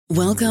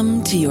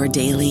Welcome to your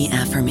daily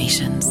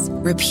affirmations.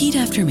 Repeat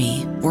after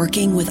me.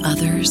 Working with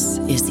others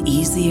is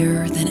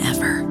easier than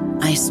ever.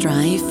 I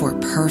strive for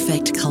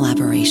perfect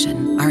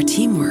collaboration. Our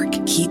teamwork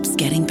keeps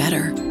getting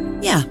better.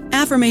 Yeah,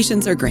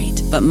 affirmations are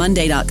great, but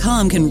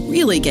Monday.com can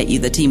really get you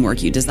the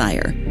teamwork you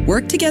desire.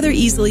 Work together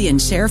easily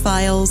and share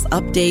files,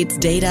 updates,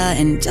 data,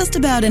 and just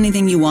about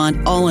anything you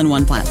want all in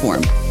one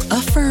platform.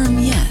 Affirm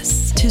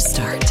yes to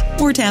start,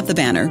 or tap the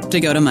banner to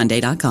go to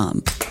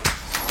Monday.com.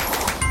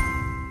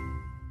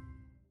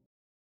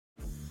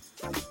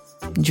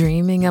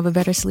 Dreaming of a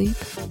better sleep?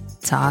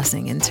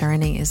 Tossing and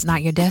turning is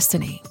not your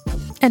destiny.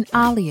 And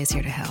Ollie is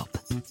here to help.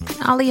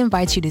 Ollie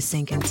invites you to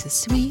sink into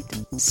sweet,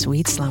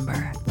 sweet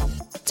slumber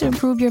to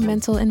improve your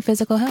mental and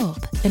physical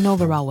health and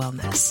overall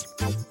wellness.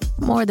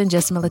 More than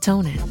just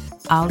melatonin,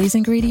 Ollie's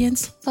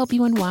ingredients help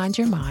you unwind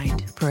your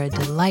mind for a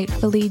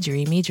delightfully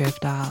dreamy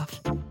drift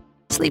off.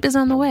 Sleep is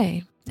on the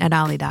way at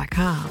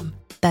Ollie.com.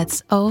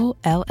 That's OLLY.com.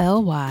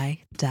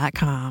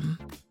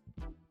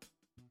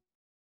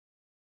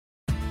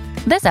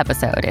 This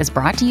episode is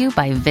brought to you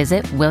by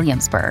Visit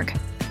Williamsburg.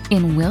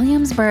 In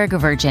Williamsburg,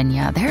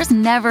 Virginia, there's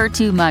never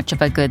too much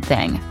of a good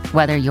thing.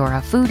 Whether you're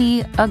a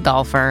foodie, a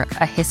golfer,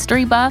 a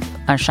history buff,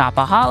 a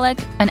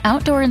shopaholic, an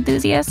outdoor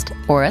enthusiast,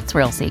 or a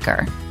thrill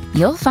seeker,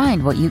 you'll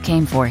find what you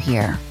came for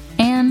here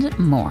and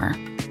more.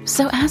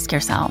 So ask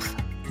yourself,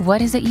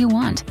 what is it you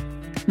want?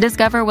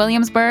 Discover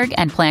Williamsburg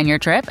and plan your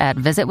trip at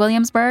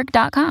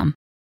visitwilliamsburg.com.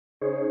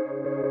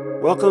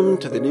 Welcome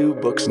to the New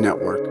Books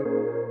Network.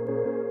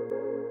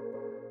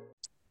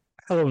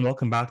 Hello and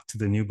welcome back to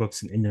the New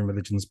Books in Indian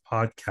Religions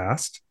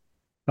podcast,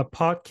 a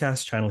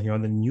podcast channel here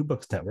on the New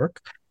Books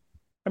Network.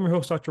 I'm your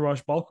host, Dr.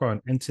 Raj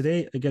Balkaran, and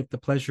today I get the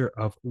pleasure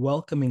of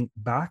welcoming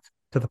back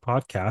to the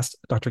podcast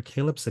Dr.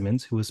 Caleb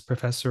Simmons, who is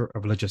Professor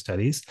of Religious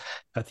Studies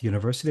at the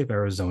University of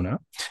Arizona.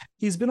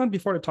 He's been on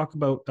before to talk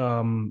about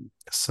two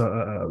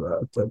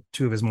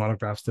of his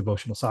monographs,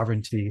 Devotional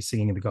Sovereignty,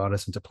 Singing the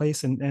Goddess into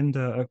Place, and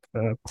a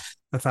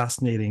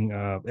fascinating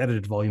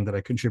edited volume that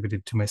I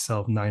contributed to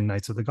myself, 9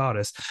 Nights of the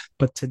Goddess.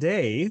 But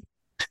today,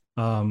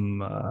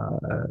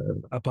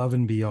 above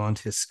and beyond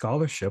his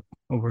scholarship,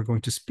 we're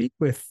going to speak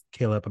with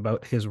Caleb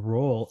about his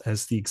role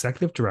as the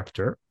executive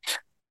director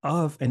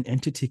of an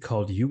entity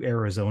called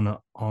UArizona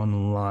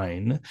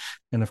Online.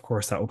 And of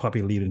course, that will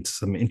probably lead into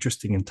some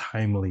interesting and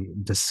timely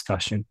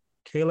discussion.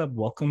 Caleb,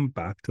 welcome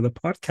back to the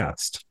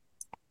podcast.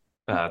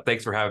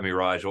 Thanks for having me,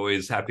 Raj.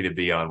 Always happy to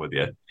be on with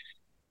you.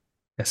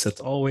 Yes,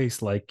 it's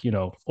always like,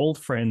 old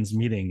friends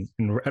meeting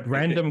at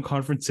random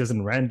conferences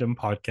and random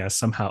podcasts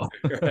somehow.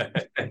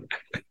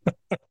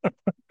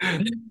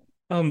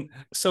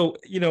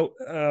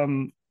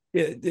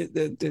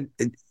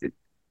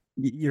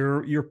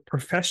 Your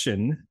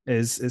profession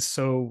is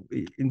so,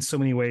 in so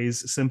many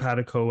ways,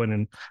 simpatico and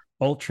an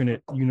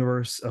alternate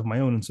universe of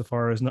my own,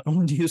 insofar as not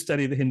only do you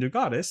study the Hindu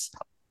goddess,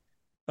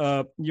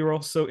 you're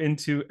also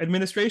into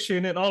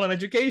administration and online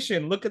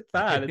education. Look at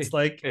that. It's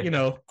like,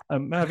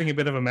 I'm having a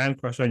bit of a man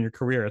crush on your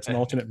career. It's an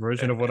alternate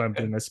version of what I'm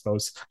doing, I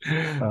suppose.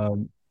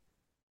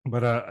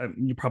 But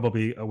you're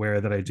probably aware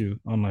that I do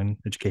online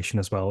education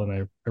as well, and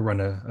I run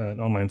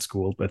an online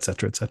school, et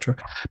cetera, et cetera.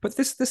 But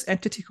this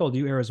entity called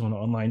UArizona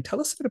Online,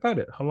 tell us a bit about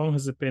it. How long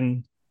has it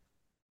been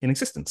in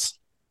existence?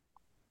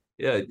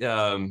 Yeah,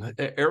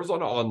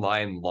 Arizona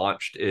Online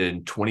launched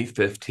in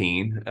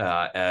 2015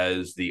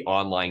 as the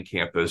online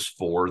campus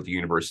for the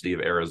University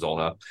of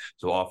Arizona.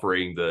 So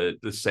offering the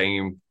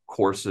same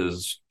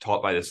courses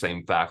taught by the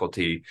same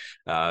faculty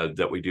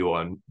that we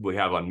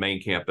have on main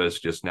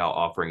campus, just now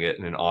offering it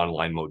in an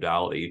online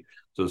modality.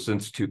 So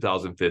since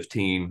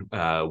 2015,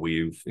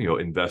 we've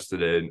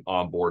invested in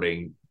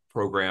onboarding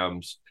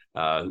programs,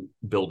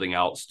 building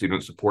out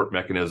student support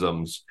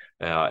mechanisms,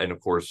 and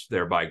of course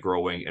thereby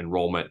growing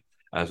enrollment.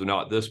 So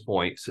now at this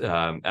point,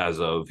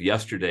 as of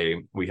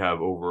yesterday, we have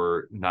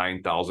over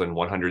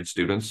 9,100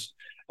 students.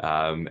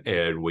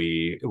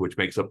 Which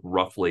makes up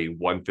roughly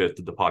 1/5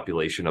 of the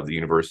population of the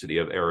University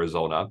of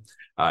Arizona.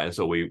 And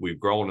so we've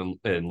grown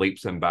in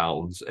leaps and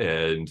bounds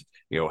and,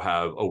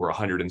 have over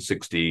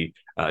 160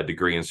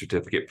 degree and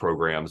certificate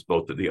programs,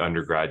 both at the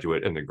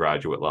undergraduate and the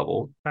graduate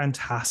level.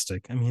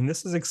 Fantastic. I mean,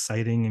 this is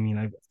exciting. I mean,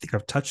 I think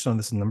I've touched on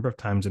this a number of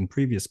times in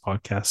previous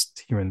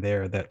podcasts here and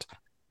there, that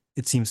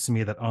it seems to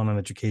me that online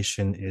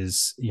education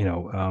is,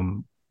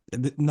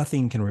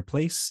 nothing can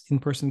replace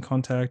in-person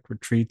contact,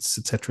 retreats,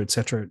 et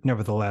cetera.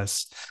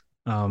 Nevertheless,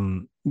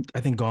 I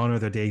think gone are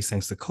the days,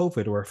 thanks to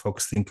COVID, where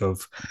folks think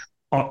of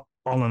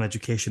online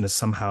education as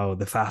somehow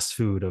the fast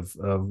food of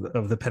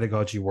the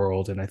pedagogy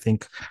world. And I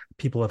think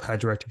people have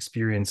had direct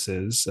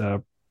experiences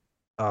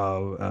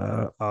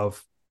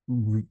of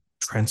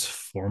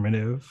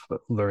transformative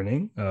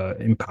learning,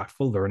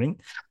 impactful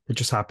learning that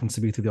just happens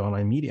to be through the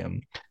online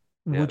medium.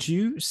 Yeah. Would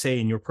you say,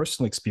 in your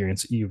personal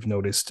experience, you've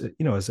noticed,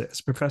 as a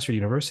professor at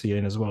university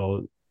and as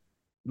well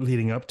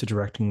leading up to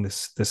directing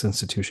this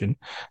institution,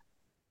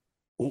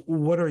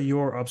 what are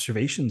your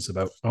observations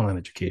about online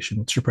education?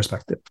 What's your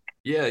perspective?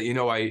 Yeah,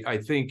 I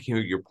think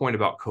your point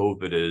about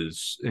COVID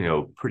is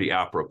pretty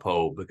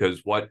apropos,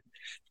 because what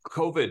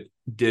COVID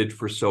did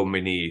for so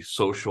many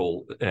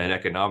social and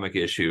economic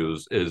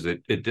issues is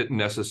it didn't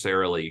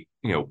necessarily,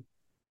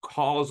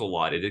 cause a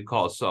lot. It did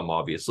cause some,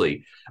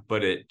 obviously,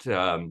 but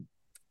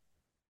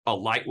a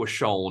light was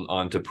shown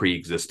onto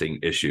pre-existing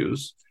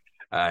issues.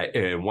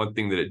 And one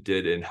thing that it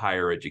did in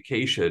higher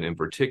education in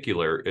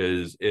particular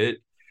is it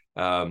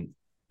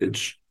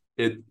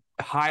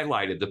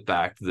highlighted the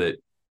fact that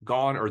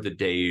gone are the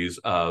days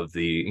of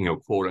the,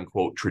 quote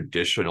unquote,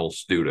 traditional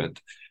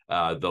student,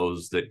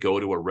 those that go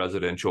to a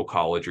residential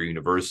college or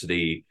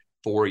university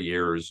 4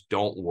 years,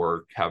 don't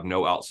work, have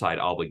no outside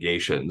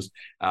obligations.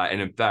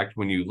 And in fact,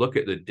 when you look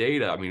at the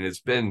data, I mean, it's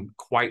been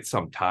quite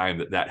some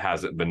time that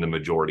hasn't been the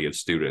majority of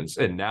students.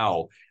 And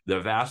now the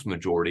vast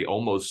majority,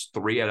 almost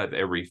 3 out of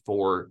every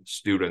 4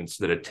 students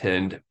that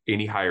attend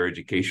any higher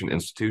education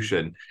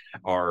institution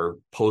are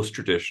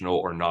post-traditional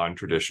or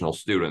non-traditional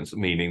students,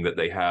 meaning that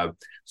they have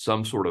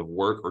some sort of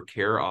work or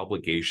care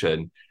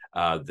obligation.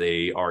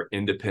 They are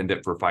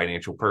independent for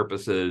financial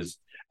purposes.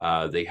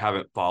 They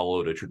haven't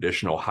followed a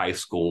traditional high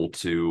school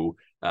to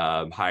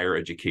higher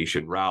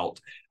education route.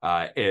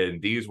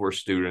 And these were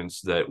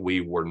students that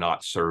we were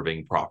not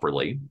serving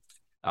properly.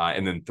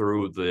 And then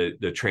through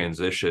the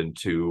transition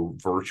to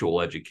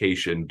virtual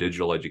education,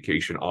 digital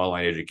education,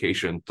 online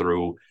education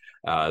through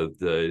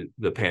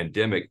the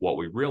pandemic, what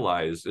we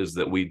realized is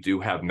that we do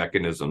have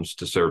mechanisms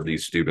to serve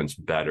these students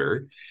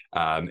better.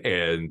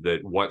 And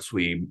that once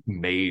we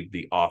made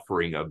the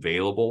offering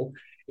available,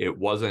 it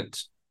wasn't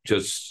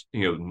just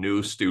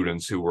new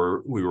students who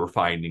we were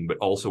finding, but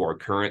also our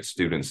current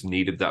students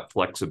needed that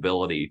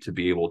flexibility to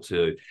be able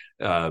to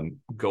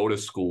go to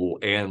school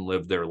and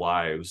live their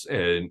lives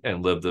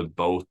and live them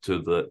both to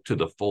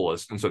the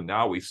fullest. And so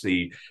now we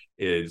see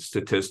is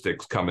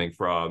statistics coming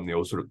from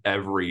sort of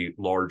every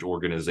large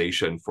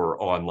organization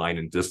for online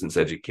and distance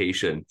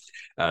education,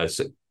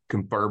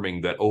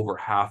 confirming that over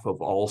half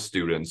of all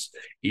students,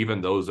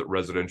 even those at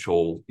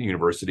residential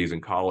universities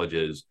and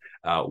colleges,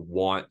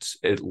 want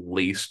at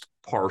least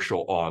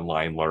partial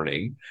online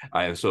learning.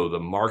 And so the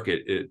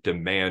market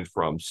demand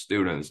from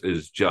students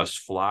is just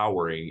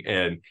flowering,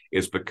 and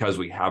it's because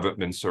we haven't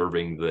been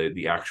serving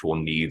the actual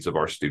needs of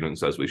our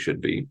students as we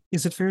should be.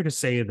 Is it fair to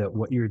say that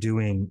what you're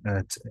doing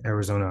at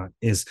Arizona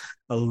is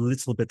a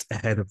little bit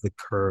ahead of the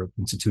curve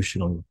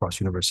institutionally across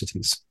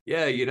universities?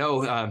 Yeah,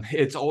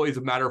 it's always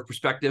a matter of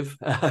perspective,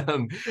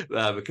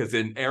 because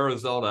in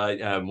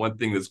Arizona, one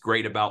thing that's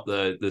great about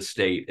the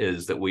state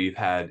is that we've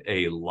had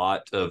a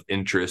lot of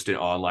interest in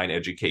online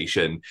education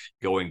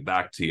going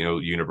back to,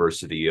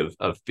 University of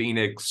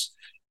Phoenix,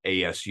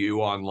 ASU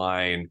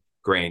Online,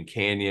 Grand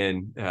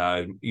Canyon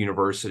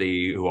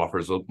University, who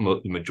offers the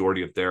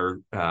majority of their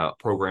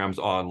programs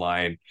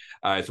online.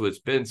 So it's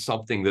been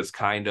something that's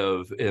kind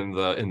of in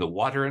the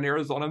water in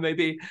Arizona,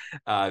 maybe.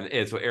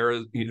 And so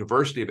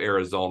University of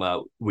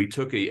Arizona, we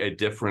took a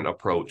different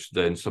approach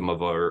than some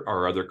of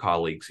our other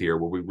colleagues here,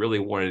 where we really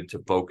wanted to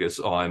focus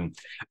on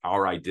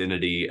our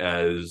identity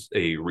as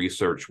a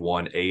Research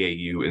One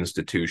AAU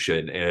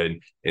institution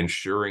and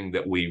ensuring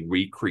that we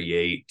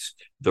recreate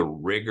the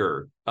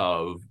rigor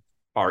of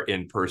our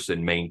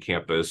in-person main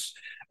campus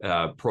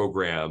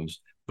programs,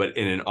 but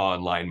in an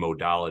online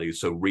modality.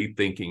 So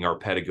rethinking our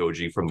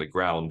pedagogy from the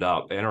ground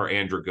up, and our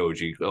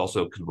andragogy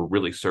also, because we're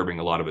really serving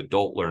a lot of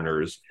adult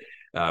learners,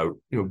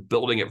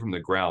 building it from the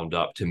ground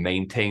up to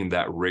maintain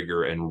that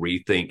rigor and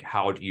rethink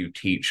how do you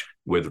teach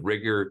with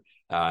rigor,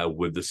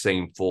 with the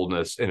same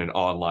fullness in an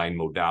online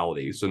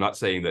modality. So not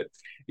saying that,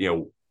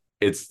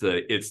 it's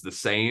the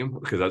same,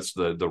 because that's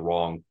the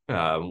wrong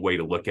way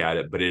to look at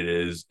it, but it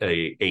is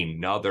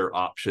another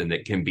option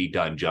that can be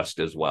done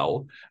just as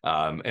well.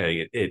 And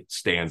it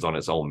stands on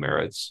its own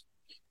merits.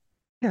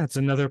 Yeah, it's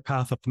another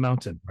path up the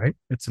mountain, right?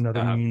 It's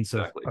another means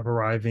exactly. of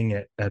arriving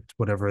at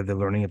whatever the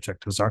learning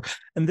objectives are.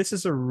 And this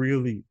is a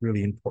really,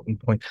 really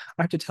important point.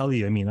 I have to tell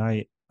you, I mean,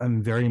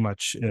 I'm very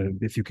much,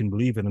 if you can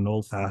believe it, an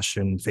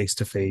old-fashioned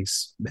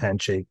face-to-face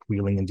handshake,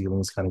 wheeling and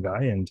dealings kind of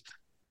guy. And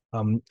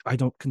I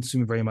don't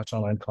consume very much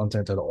online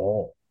content at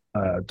all.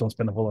 Don't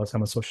spend a whole lot of time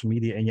on social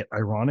media. And yet,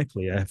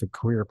 ironically, I have a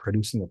career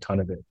producing a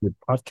ton of it with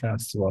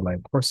podcasts,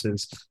 online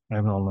courses. I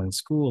have an online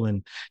school.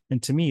 And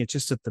to me, it's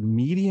just that the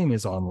medium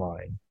is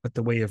online, but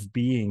the way of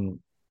being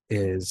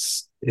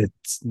it's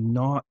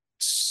not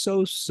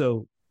so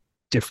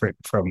different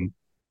from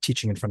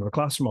teaching in front of a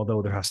classroom,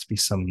 although there has to be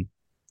some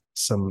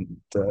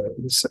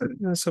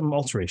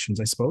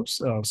alterations, I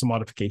suppose, some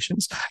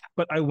modifications.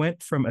 But I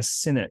went from a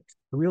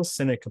real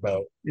cynic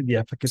about the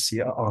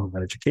efficacy of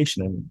online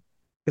education, and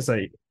because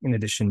in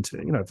addition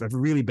to, I've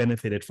really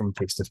benefited from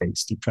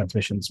face-to-face deep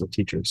transmissions with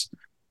teachers,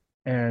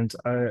 and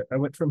I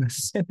went from a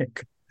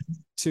cynic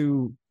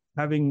to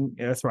having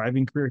a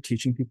thriving career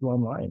teaching people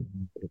online.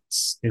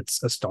 It's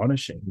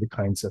astonishing the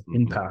kinds of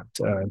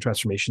impact and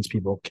transformations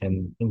people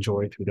can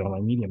enjoy through the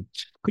online medium.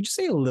 Could you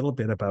say a little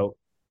bit about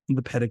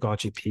the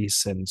pedagogy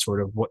piece and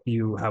sort of what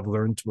you have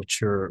learned,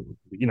 what you're,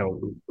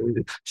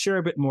 share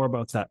a bit more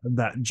about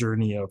that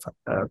journey of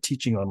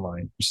teaching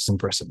online versus in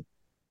person?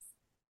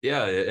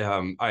 Yeah,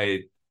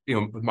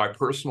 my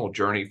personal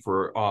journey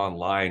for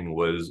online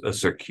was a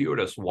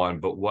circuitous one,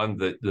 but one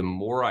that the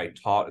more I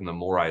taught and the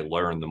more I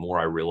learned, the more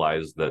I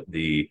realized that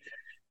the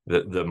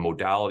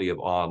modality of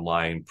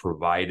online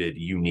provided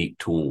unique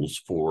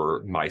tools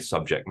for my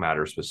subject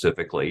matter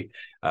specifically.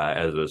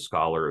 As a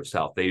scholar of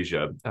South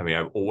Asia, I mean,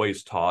 I've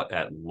always taught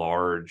at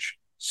large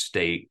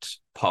state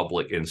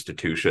public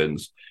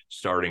institutions,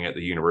 starting at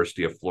the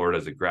University of Florida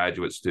as a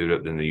graduate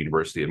student, then the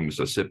University of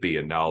Mississippi,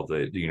 and now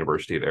the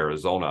University of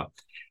Arizona.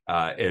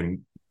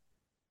 And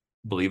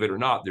believe it or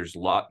not, there's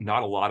not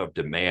a lot of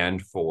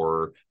demand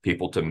for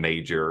people to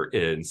major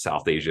in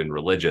South Asian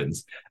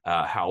religions.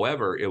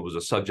 However, it was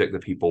a subject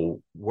that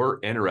people were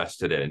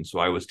interested in. So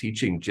I was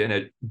teaching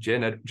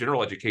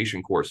general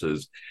education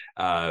courses,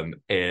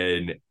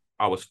 and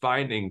I was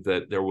finding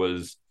that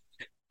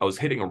I was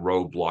hitting a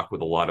roadblock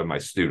with a lot of my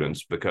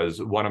students,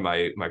 because one of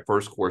my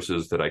first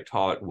courses that I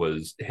taught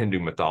was Hindu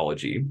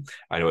mythology.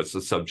 I know it's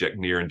a subject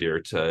near and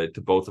dear to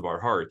both of our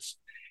hearts.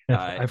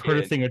 I've heard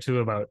a thing or two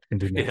about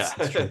Hindu myths.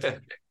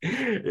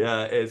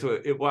 Yeah. And so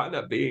it wound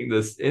up being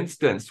this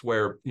instance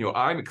where,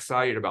 I'm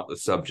excited about the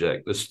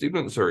subject. The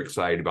students are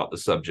excited about the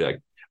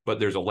subject, but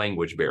there's a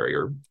language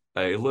barrier,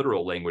 a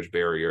literal language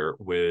barrier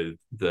with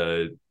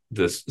the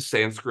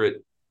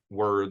Sanskrit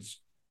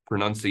words,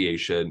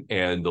 pronunciation,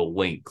 and the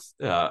length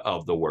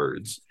of the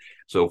words.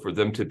 So for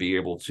them to be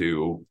able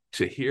to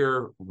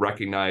hear,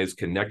 recognize,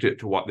 connect it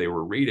to what they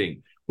were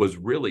reading was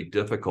really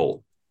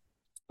difficult.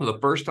 The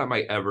first time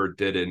I ever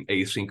did an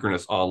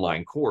asynchronous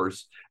online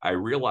course, I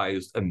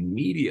realized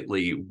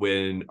immediately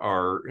when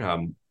our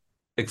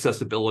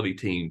accessibility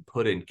team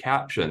put in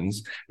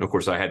captions, and of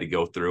course I had to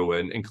go through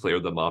and clear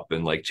them up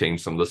and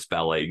change some of the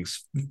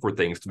spellings for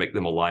things to make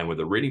them align with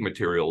the reading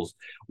materials.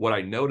 What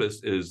I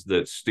noticed is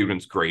that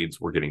students'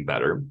 grades were getting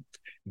better.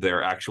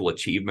 Their actual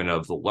achievement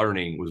of the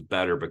learning was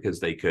better because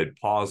they could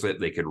pause it,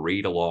 they could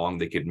read along,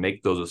 they could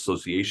make those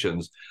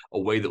associations a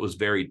way that was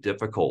very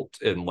difficult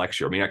in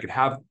lecture. I mean, I could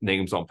have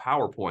names on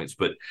PowerPoints,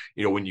 but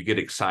when you get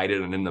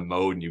excited and in the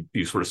mode and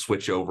you sort of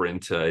switch over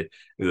into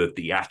the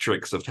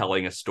theatrics of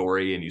telling a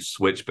story and you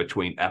switch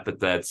between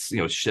epithets,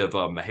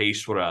 Shiva,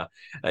 Maheshwara,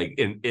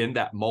 in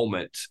that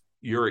moment,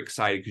 you're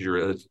excited because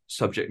you're a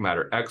subject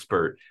matter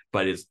expert,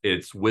 but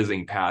it's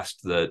whizzing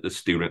past the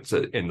students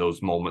in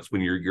those moments when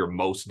you're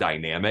most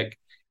dynamic.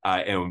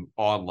 And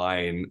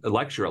online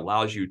lecture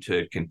allows you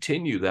to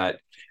continue that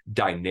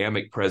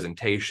dynamic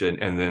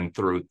presentation, and then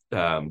through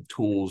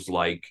tools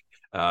like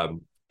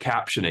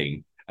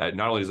captioning,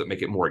 not only does it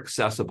make it more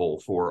accessible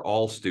for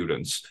all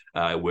students,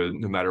 no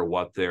matter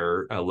what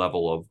their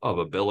level of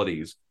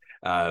abilities,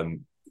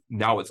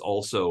 now it's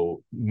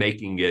also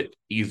making it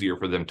easier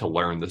for them to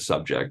learn the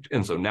subject.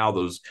 And so now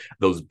those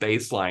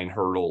baseline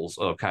hurdles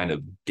of kind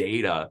of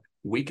data,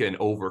 we can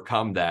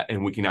overcome that,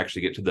 and we can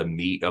actually get to the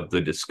meat of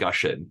the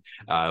discussion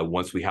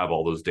once we have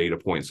all those data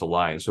points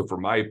aligned. So for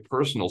my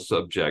personal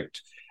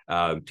subject,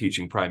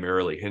 teaching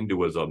primarily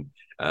Hinduism,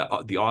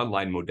 the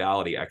online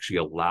modality actually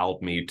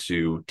allowed me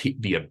to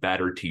be a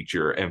better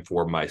teacher and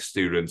for my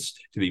students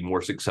to be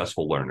more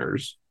successful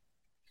learners.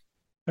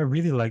 I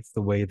really like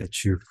the way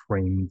that you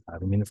framed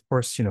that. I mean, of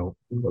course, the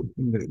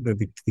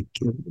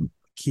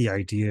key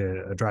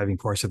idea, a driving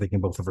force, I think, in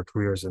both of our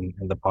careers and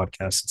the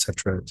podcast,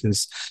 etc.,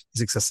 is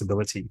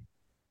accessibility,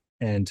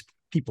 and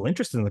people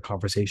interested in the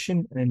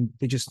conversation, and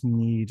they just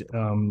need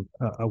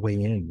a way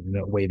in,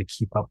 a way to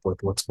keep up with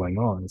what's going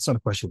on. It's not a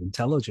question of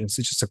intelligence;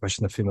 it's just a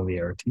question of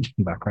familiarity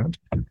and background.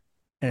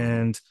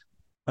 And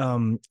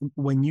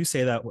when you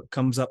say that, what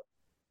comes up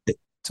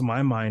to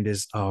my mind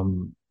is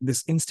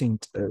this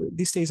instinct.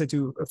 These days I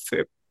do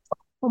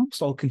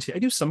almost all I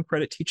do some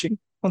credit teaching.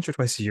 Once or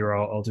twice a year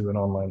I'll do an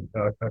online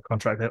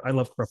contract. I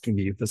love corrupting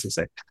the youth, as they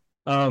say.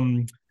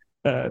 Don't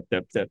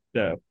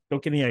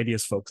get any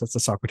ideas, folks. That's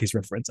a Socrates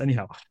reference.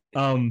 Anyhow,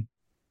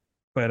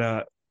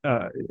 but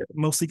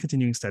mostly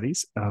continuing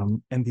studies.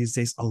 And these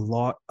days a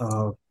lot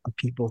of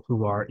people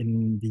who are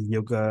in the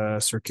yoga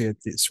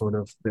circuit,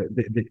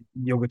 the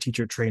yoga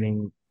teacher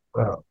training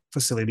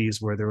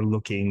facilities, where they're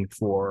looking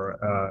for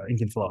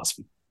Indian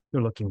philosophy,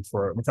 they're looking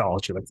for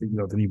mythology, like the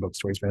new book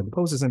Stories Behind the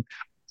Poses,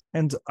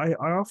 and I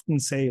often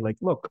say,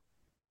 look,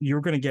 you're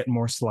going to get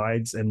more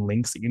slides and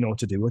links that you know what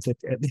to do with it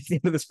at the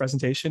end of this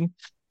presentation.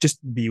 Just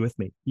be with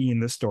me, be in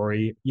the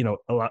story.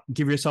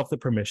 Give yourself the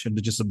permission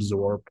to just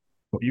absorb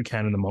what you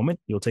can in the moment.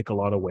 You'll take a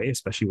lot away,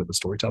 especially with the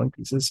storytelling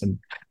pieces, and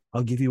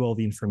I'll give you all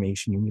the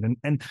information you need.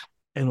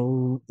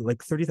 And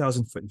like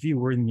 30,000 foot view,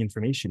 we're in the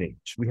information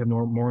age. We have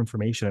more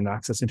information and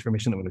access to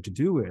information that we know what to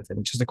do with. And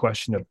it's just a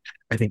question of,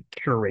 I think,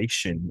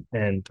 curation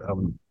and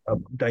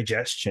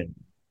digestion.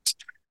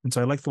 And so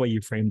I like the way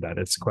you framed that.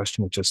 It's a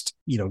question of just,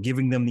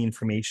 giving them the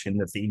information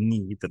that they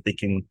need, that they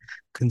can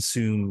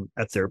consume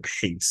at their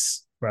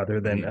pace, rather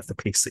than at the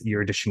pace that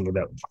you're dishing it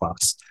out in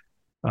class.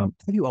 Have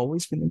you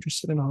always been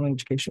interested in online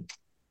education?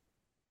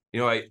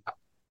 When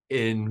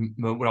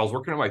I was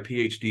working on my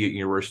PhD at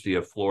University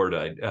of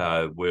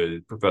Florida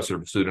with Professor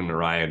Vasudha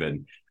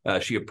Narayanan,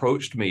 she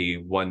approached me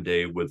one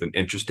day with an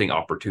interesting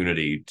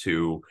opportunity.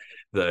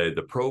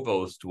 The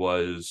provost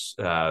was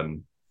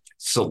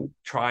so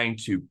trying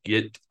to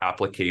get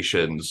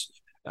applications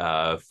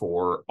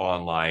for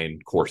online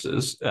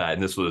courses.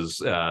 And this was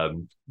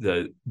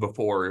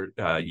before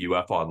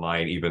UF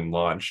Online even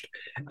launched.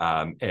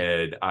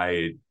 And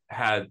I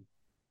had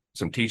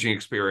some teaching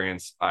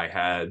experience. I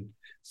had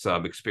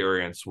some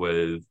experience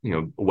with,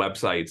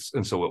 websites.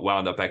 And so it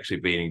wound up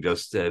actually being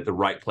just the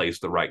right place,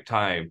 the right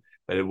time.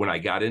 But when I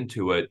got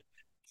into it,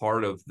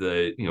 part of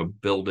the,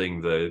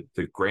 building the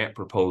grant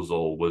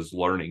proposal was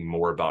learning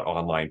more about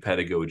online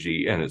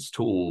pedagogy and its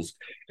tools.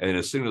 And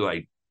as soon as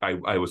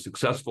I was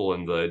successful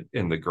in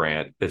the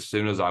grant, as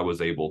soon as I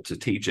was able to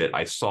teach it,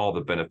 I saw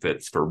the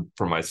benefits for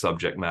my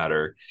subject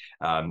matter.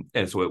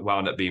 And so it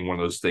wound up being one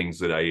of those things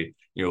that I,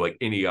 like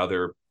any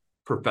other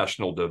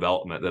professional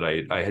development, that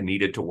I had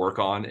needed to work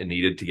on and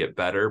needed to get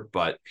better.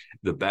 But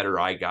the better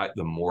I got,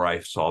 the more I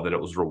saw that it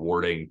was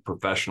rewarding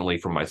professionally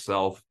for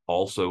myself,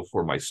 also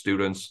for my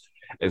students.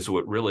 And so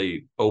it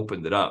really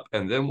opened it up.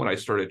 And then when I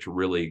started to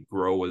really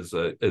grow as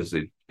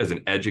an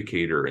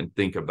educator and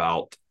think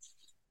about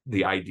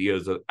the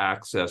ideas of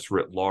access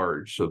writ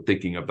large, so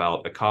thinking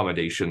about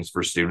accommodations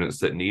for students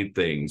that need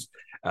things,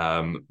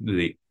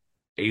 the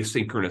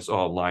asynchronous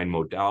online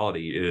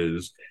modality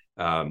is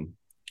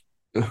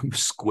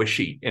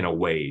squishy in a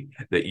way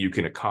that you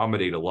can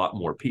accommodate a lot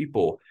more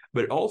people,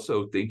 but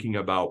also thinking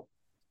about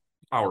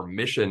our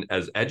mission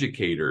as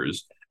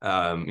educators.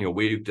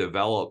 We've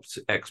developed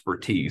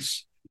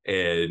expertise,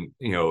 and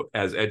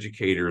as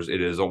educators,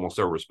 it is almost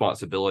our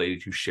responsibility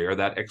to share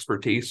that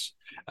expertise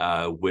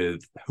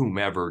with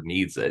whomever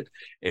needs it.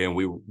 And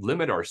we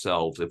limit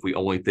ourselves if we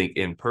only think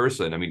in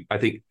person. I mean, I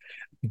think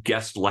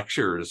guest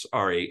lectures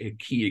are a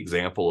key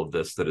example of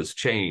this that has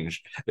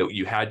changed, that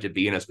you had to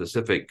be in a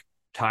specific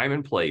time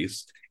and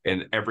place,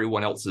 and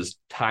everyone else's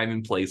time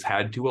and place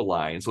had to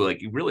align. So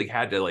you really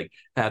had to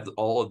have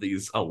all of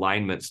these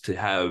alignments to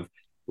have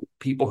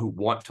people who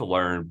want to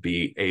learn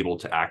be able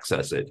to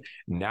access it.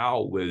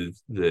 Now with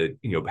the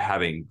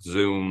having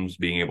Zooms,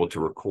 being able to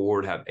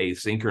record, have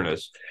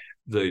asynchronous,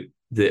 the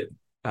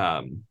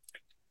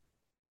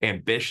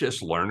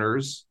ambitious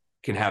learners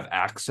can have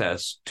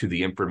access to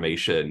the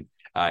information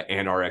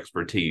and our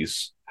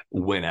expertise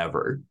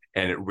whenever.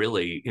 And it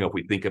really, if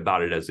we think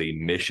about it as a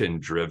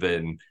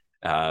mission-driven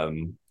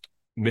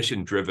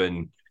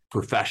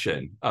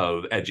profession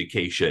of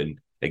education,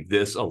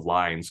 this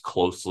aligns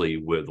closely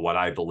with what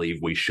I believe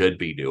we should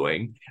be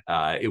doing,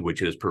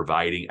 which is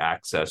providing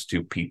access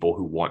to people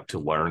who want to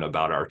learn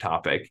about our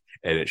topic.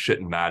 And it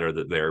shouldn't matter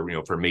that they're,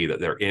 for me, that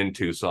they're in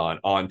Tucson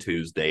on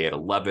Tuesday at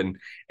 11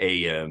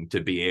 a.m.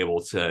 to be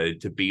able to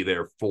be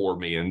there for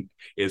me. And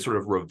it's sort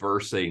of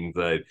reversing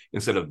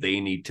instead of they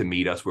need to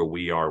meet us where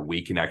we are,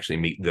 we can actually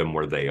meet them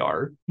where they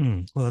are.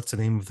 Well, that's the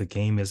name of the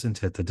game,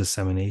 isn't it? The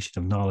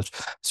dissemination of knowledge,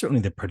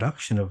 certainly the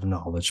production of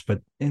knowledge,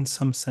 but in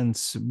some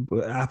sense,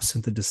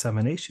 absent the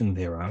dissemination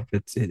thereof,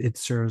 it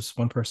serves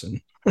one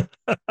person.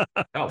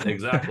 Oh,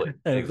 exactly.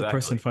 The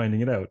person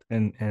finding it out,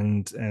 and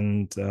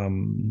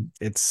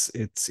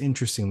it's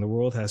interesting. The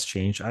world has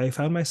changed. I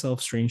found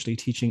myself strangely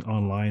teaching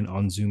online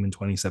on Zoom in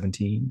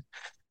 2017,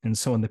 and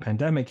so when the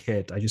pandemic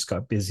hit, I just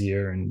got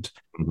busier, and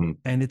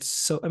it's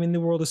so. I mean, the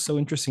world is so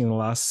interesting. In the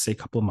last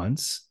couple of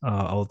months,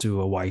 I'll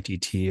do a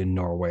YTT in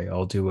Norway.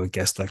 I'll do a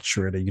guest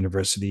lecture at a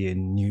university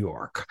in New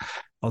York.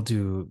 I'll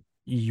do,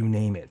 you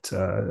name it,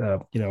 a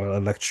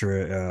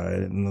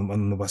lecture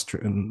on the west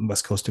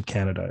coast of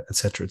Canada, et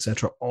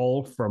cetera,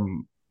 all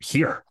from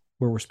here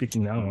where we're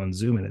speaking now on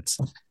Zoom. And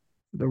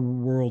the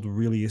world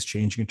really is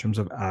changing in terms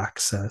of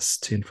access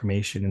to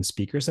information and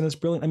speakers. And it's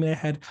brilliant. I mean,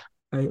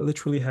 I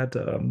literally had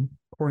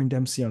Corinne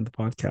Dempsey on the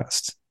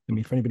podcast. I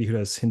mean, for anybody who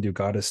does Hindu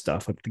goddess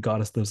stuff, the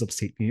goddess lives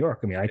upstate New York.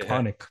 I mean,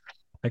 iconic,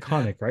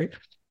 right?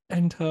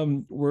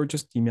 And we're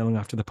just emailing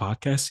after the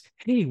podcast.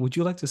 Hey, would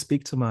you like to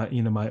speak to my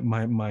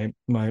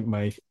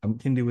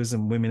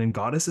Hinduism women and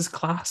goddesses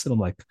class? And I'm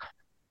like,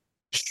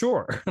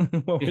 sure.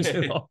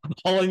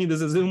 All I need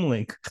is a Zoom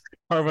link.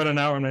 Carve out an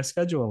hour in my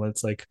schedule.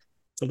 It's a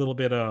little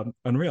bit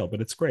unreal, but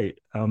it's great.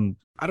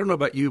 I don't know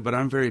about you, but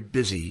I'm very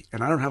busy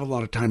and I don't have a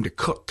lot of time to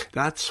cook.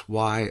 That's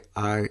why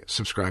I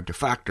subscribe to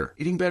Factor.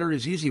 Eating better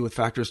is easy with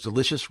Factor's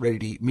delicious,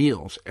 ready-to-eat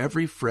meals.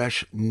 Every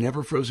fresh,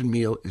 never frozen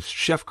meal is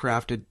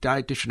chef-crafted,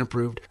 dietitian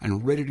approved,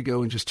 and ready to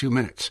go in just 2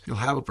 minutes. You'll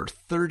have over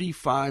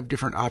 35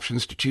 different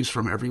options to choose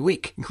from every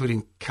week,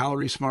 including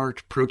Calorie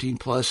Smart, Protein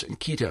Plus, and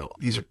Keto.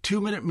 These are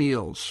 2-minute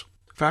meals.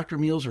 Factor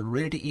meals are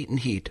ready to eat and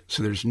heat,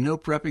 so there's no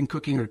prepping,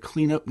 cooking, or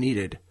cleanup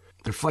needed.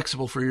 They're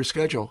flexible for your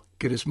schedule.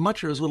 Get as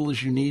much or as little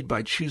as you need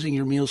by choosing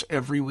your meals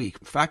every week.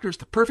 Factor is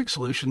the perfect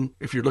solution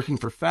if you're looking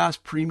for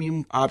fast,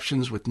 premium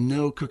options with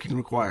no cooking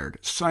required.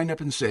 Sign up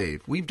and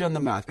save. We've done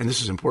the math, and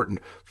this is important.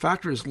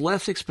 Factor is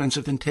less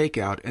expensive than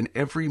takeout, and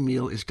every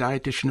meal is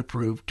dietitian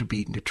approved to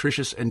be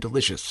nutritious and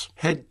delicious.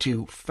 Head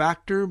to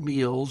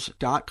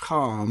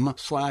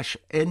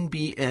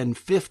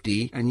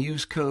factormeals.com/NBN50 and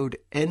use code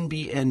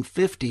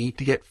NBN50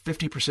 to get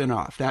 50%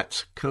 off.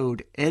 That's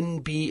code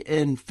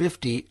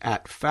NBN50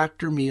 at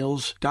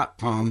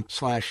factormeals.com/NBN50.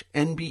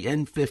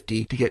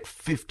 williamsburg.com/NBN50 to get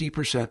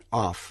 50%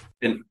 off.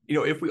 And,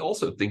 if we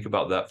also think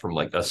about that from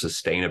like a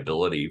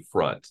sustainability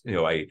front,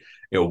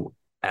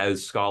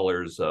 as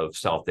scholars of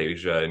South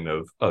Asia and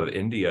of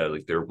India,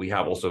 like we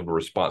have also a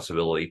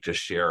responsibility to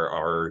share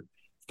our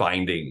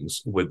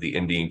findings with the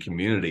Indian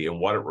community. And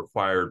what it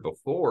required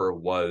before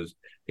was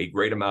a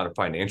great amount of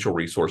financial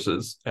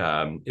resources.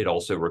 It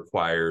also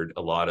required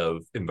a lot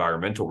of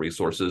environmental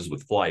resources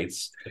with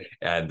flights.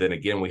 And then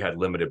again, we had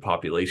limited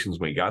populations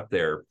when we got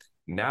there.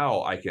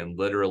 Now I can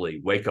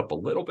literally wake up a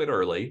little bit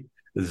early,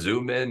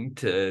 Zoom in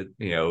to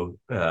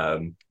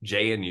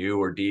JNU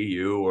or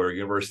DU or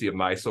University of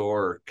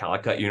Mysore or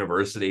Calicut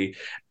University,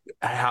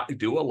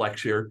 do a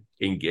lecture,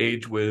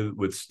 engage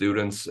with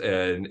students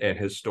and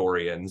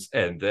historians,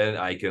 and then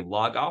I can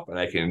log off and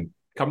I can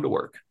come to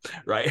work,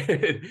 right?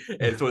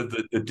 And so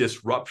the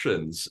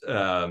disruptions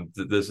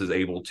that this is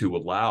able to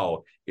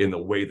allow in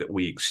the way that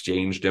we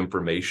exchanged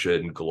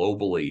information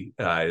globally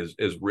has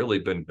really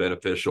been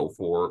beneficial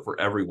for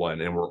everyone,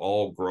 and we're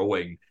all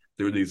growing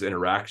through these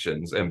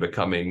interactions and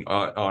becoming,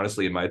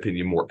 honestly, in my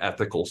opinion, more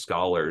ethical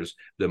scholars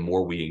the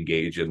more we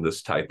engage in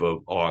this type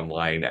of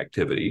online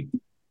activity.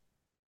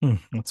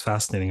 That's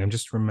fascinating. I'm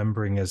just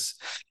remembering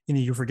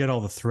you forget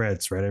all the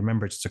threads, right? I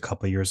remember just a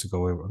couple of years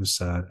ago,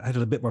 I had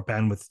a bit more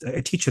bandwidth.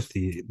 I teach at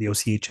the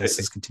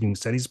OCHS's Continuing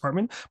Studies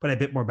Department, but I had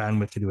a bit more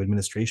bandwidth to do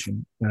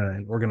administration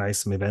and organize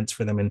some events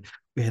for them. And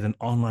we had an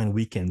online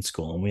weekend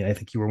school. And I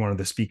think you were one of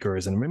the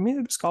speakers, and we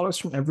had scholars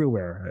from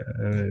everywhere.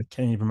 I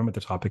can't even remember the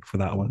topic for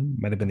that one.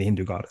 It might have been the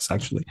Hindu goddess,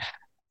 actually.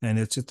 And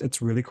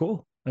it's really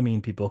cool. I mean,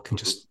 people can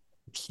just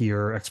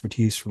hear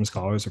expertise from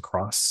scholars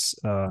across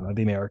the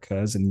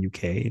Americas and the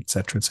UK, et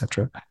cetera, et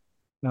cetera.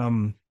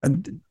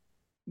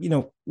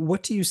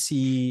 What do you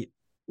see?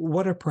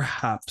 What are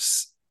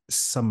perhaps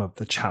some of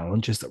the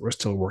challenges that we're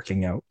still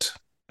working out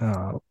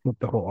with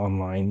the whole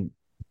online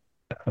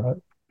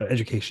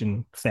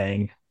education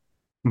thing?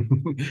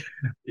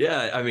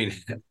 Yeah, I mean,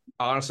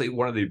 honestly,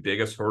 one of the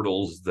biggest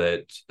hurdles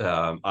that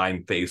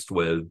I'm faced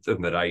with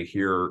and that I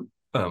hear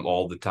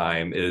all the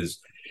time is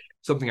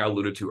something I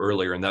alluded to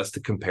earlier, and that's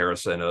the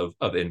comparison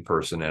of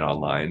in-person and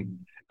online.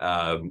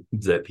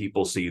 That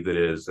people see that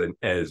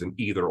as an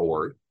either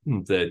or.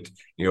 That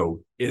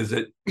is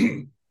it?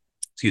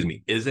 Excuse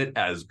me. Is it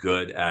as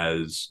good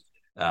as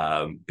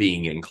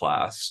being in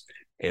class?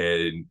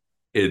 And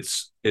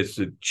it's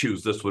to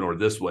choose this one or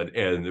this one.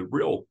 And the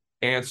real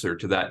answer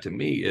to that, to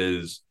me,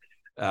 is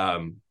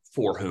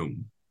for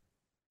whom.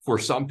 For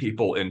some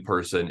people, in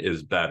person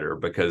is better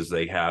because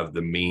they have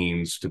the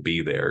means to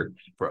be there.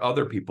 For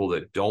other people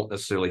that don't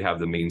necessarily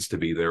have the means to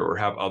be there or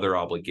have other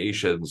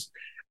obligations,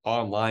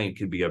 online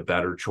can be a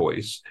better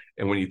choice.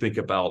 And when you think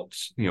about,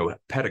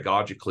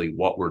 pedagogically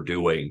what we're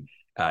doing,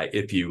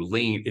 if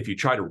you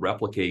try to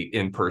replicate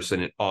in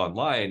person and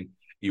online,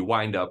 you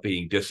wind up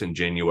being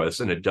disingenuous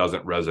and it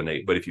doesn't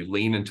resonate. But if you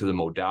lean into the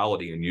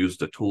modality and use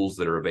the tools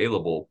that are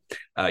available,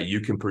 you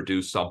can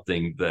produce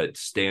something that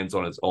stands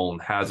on its own,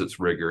 has its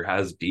rigor,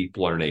 has deep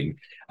learning.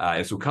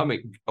 And so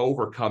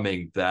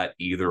overcoming that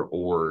either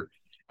or,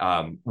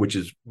 which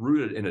is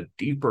rooted in a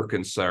deeper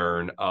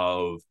concern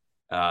of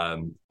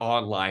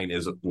online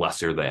is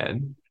lesser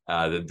than,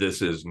 that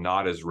this is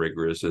not as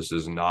rigorous, this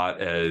is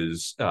not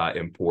as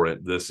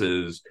important, this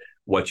is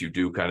what you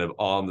do kind of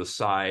on the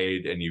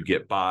side, and you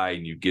get by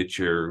and you get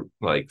your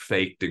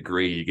fake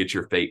degree, you get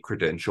your fake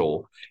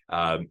credential,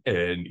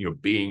 and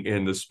being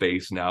in the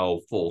space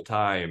now full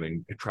time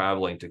and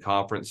traveling to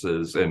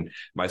conferences and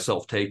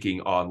myself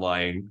taking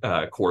online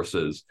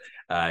courses,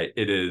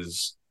 it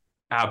is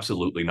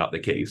absolutely not the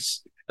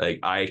case.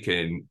 I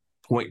can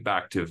point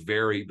back to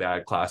very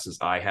bad classes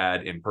I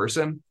had in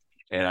person,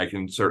 and I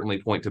can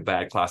certainly point to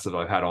bad classes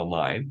I've had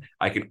online.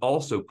 I can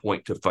also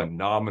point to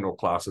phenomenal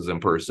classes in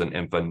person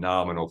and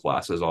phenomenal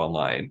classes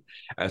online.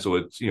 And so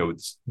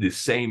it's the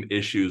same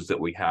issues that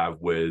we have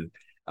with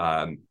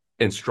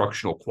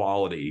instructional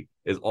quality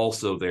is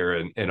also there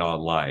in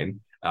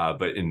online.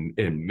 But in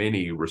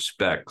many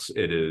respects,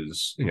 it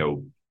is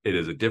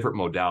a different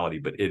modality,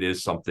 but it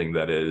is something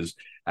that is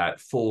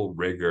at full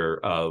rigor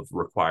of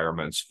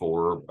requirements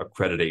for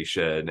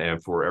accreditation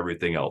and for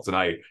everything else.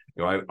 And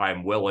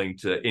I'm willing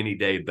to any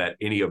day bet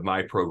any of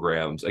my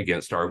programs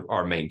against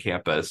our main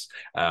campus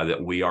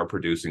that we are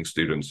producing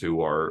students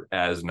who are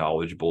as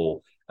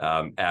knowledgeable,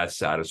 as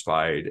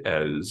satisfied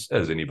as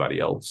anybody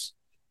else.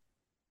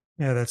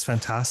 Yeah, that's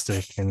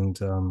fantastic. And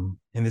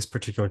in this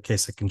particular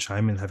case, I can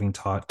chime in, having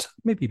taught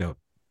maybe about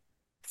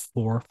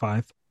 4 or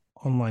 5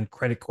 online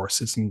credit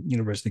courses and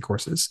university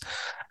courses.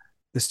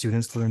 The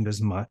students learned as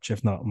much,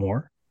 if not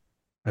more,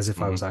 as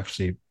if I was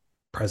actually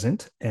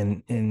present.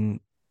 And in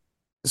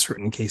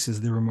certain cases,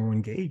 they were more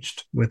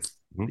engaged with,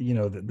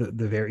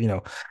 the very,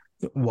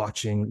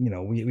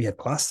 watching, we had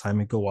class time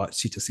and go watch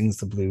Sita Sings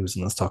the Blues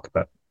and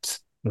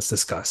let's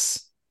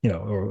discuss,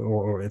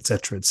 or et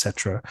cetera, et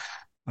cetera.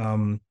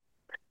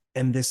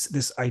 And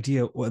this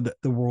idea that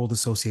the world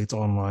associates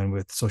online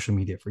with social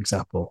media, for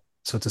example.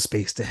 So it's a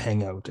space to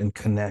hang out and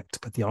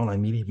connect, but the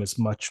online medium is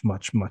much,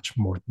 much, much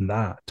more than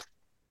that.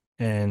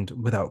 And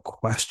without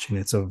question,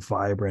 it's a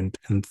vibrant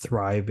and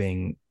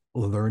thriving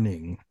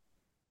learning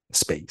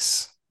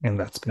space. And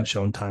that's been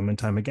shown time and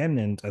time again.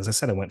 And as I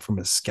said, I went from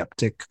a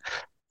skeptic.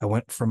 I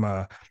went from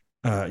a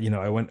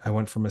I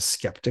went from a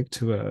skeptic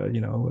to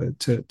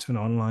an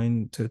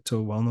online to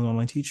a well-known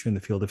online teacher in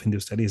the field of Hindu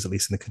studies, at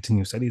least in the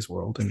continuing studies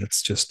world. And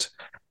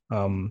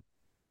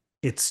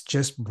it's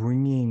just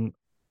bringing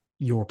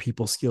your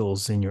people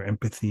skills and your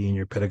empathy and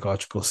your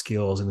pedagogical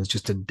skills, and it's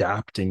just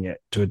adapting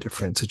it to a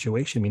different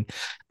situation. I mean,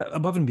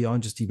 above and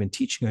beyond just even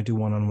teaching, I do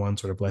one-on-one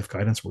sort of life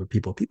guidance with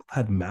people. People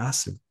had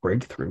massive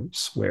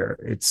breakthroughs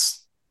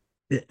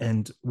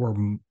and we're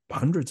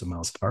hundreds of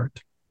miles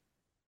apart.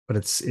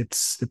 But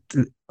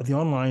the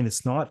online.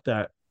 It's not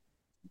that.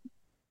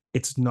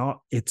 It's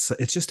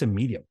just a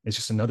medium. It's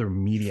just another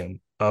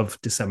medium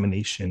of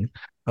dissemination,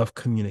 of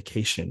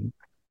communication.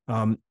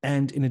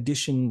 And in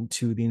addition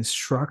to the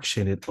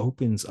instruction, it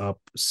opens up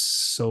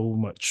so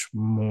much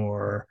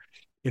more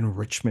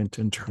enrichment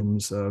in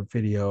terms of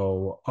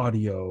video,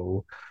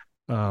 audio,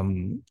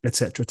 et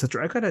cetera, et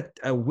cetera. I got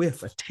a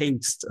whiff, a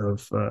taste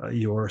of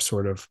your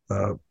sort of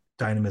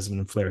dynamism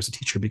and flair as a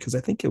teacher, because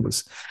I think it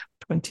was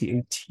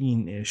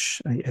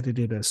 2018-ish. I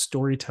edited a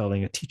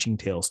storytelling and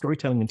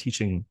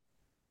teaching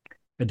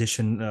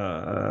edition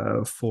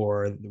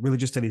for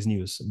Religious Studies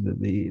News,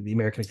 the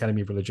American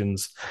Academy of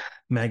Religions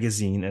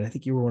magazine, and I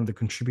think you were one of the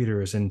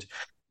contributors. And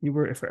you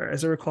were,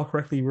 as I recall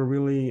correctly, you were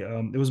really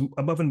it was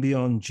above and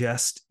beyond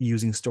just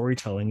using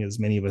storytelling, as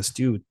many of us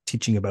do,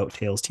 teaching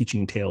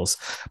tales.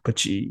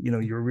 But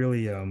you're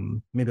really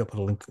maybe I'll put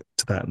a link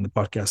to that in the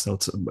podcast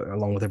notes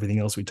along with everything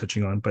else we're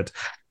touching on. But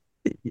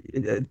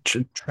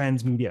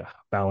transmedia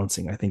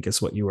balancing, I think,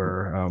 is what you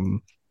were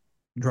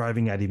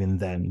driving at even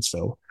then.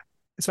 So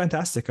it's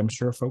fantastic. I'm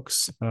sure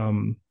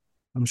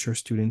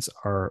students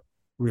are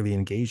really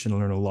engaged and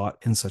learn a lot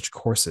in such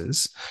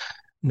courses.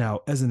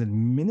 Now, as an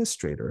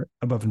administrator,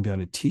 above and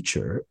beyond a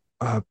teacher,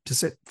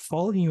 does it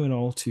fall you and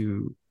all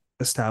to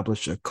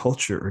establish a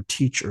culture or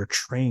teach or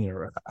train,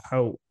 or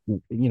how,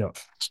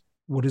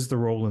 what is the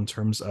role in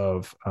terms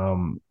of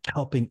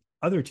helping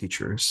other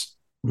teachers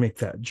make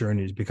that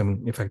journey to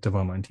becoming effective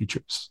online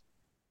teachers?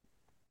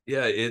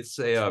 Yeah, it's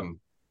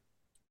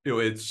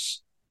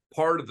it's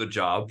part of the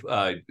job.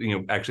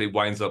 Actually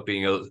winds up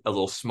being a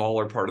little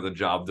smaller part of the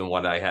job than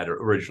what I had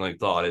originally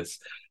thought. It's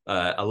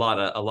a lot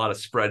of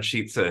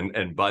spreadsheets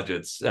and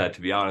budgets,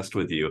 to be honest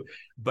with you.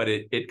 But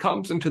it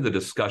comes into the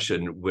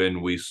discussion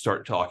when we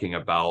start talking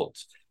about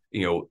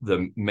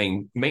the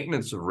main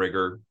maintenance of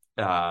rigor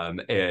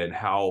and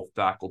how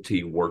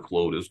faculty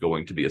workload is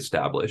going to be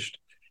established.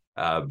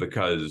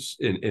 Because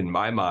in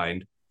my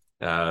mind,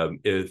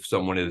 if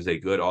someone is a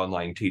good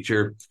online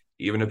teacher,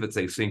 even if it's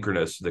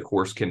asynchronous, the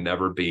course can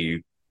never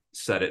be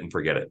set it and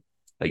forget it.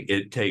 Like,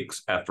 it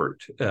takes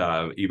effort,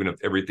 even if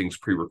everything's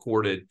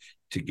pre-recorded,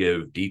 to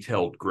give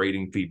detailed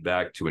grading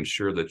feedback, to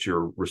ensure that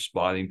you're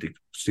responding to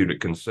student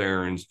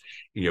concerns,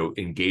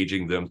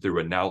 engaging them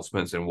through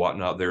announcements and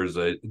whatnot. There's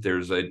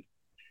an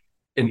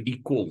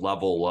equal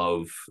level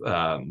of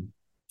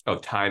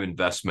time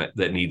investment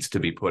that needs to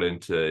be put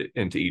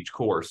into each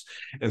course.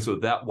 And so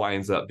that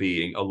winds up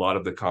being a lot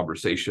of the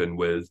conversation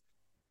with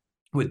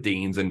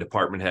deans and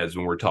department heads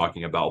when we're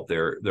talking about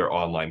their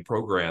online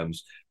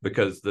programs,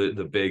 because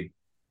the big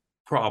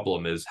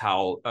problem is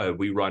how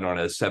we run on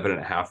a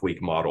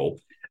 7.5-week model,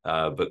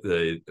 but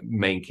the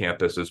main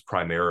campus is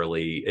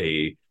primarily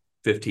a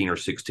 15 or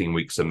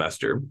 16-week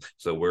semester.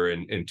 So we're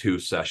in 2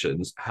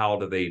 sessions. How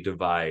do they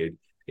divide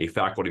a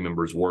faculty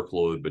member's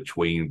workload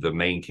between the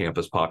main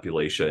campus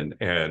population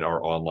and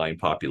our online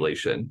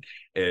population?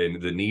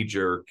 And the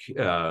knee-jerk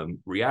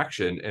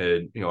reaction,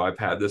 and I've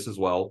had this as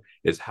well,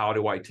 is how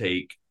do I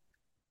take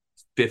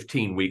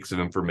 15 weeks of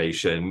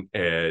information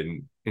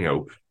and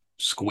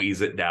squeeze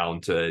it down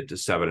to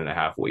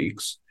 7.5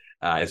 weeks?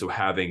 And so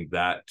having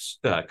that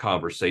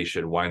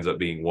conversation winds up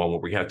being one where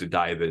we have to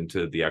dive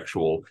into the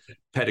actual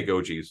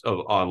pedagogies of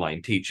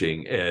online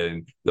teaching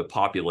and the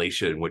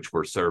population which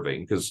we're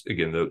serving. Because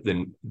again,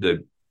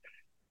 the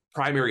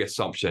primary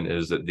assumption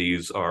is that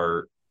these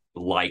are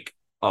like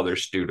other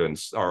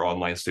students, our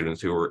online students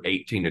who are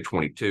 18 to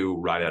 22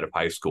 right out of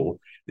high school.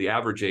 The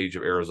average age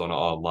of Arizona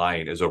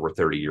Online is over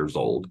 30 years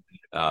old.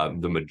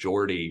 The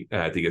majority,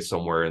 I think, is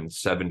somewhere in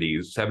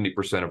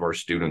 70% of our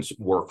students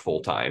work full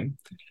time.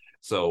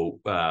 So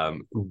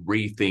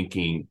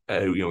rethinking,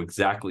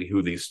 exactly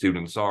who these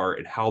students are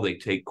and how they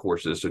take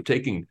courses. So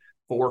taking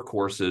 4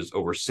 courses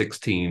over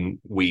 16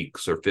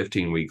 weeks or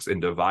 15 weeks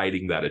and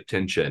dividing that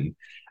attention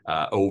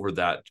over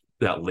that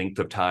length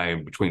of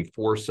time between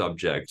 4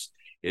 subjects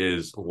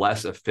is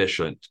less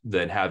efficient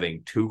than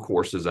having 2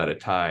 courses at a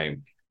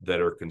time that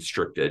are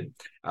constricted.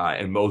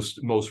 And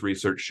most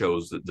research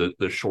shows that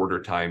the shorter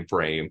time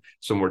frame,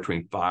 somewhere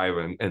between 5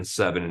 and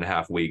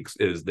 7.5 weeks,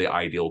 is the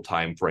ideal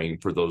time frame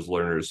for those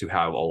learners who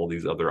have all of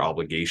these other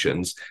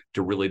obligations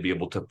to really be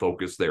able to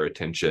focus their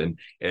attention.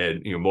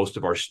 And most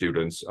of our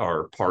students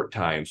are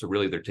part-time, so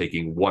really they're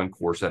taking 1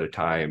 course at a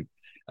time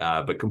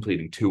but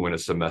completing 2 in a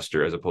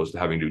semester as opposed to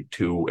having to do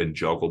 2 and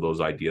juggle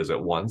those ideas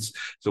at once.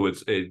 So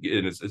it's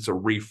a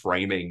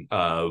reframing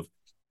of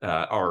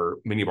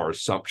many of our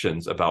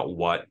assumptions about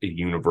what a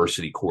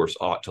university course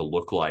ought to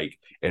look like,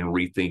 and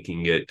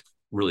rethinking it,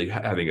 really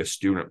having a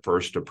student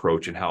first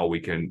approach and how we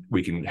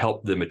can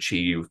help them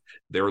achieve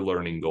their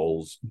learning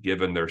goals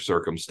given their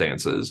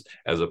circumstances,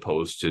 as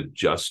opposed to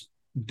just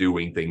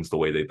doing things the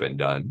way they've been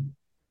done.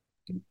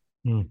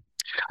 Do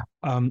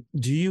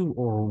you,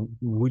 or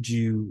would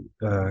you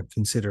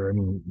consider, I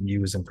mean,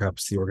 you as in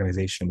perhaps the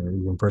organization or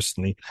even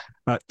personally,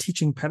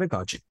 teaching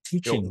pedagogy,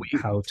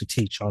 how to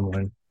teach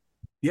online?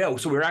 Yeah,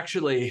 so we're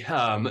actually,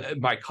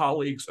 my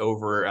colleagues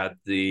over at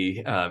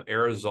the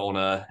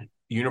Arizona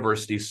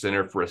University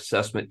Center for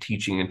Assessment,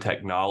 Teaching, and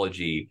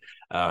Technology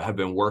have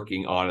been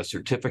working on a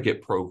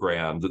certificate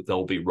program that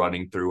they'll be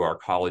running through our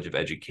College of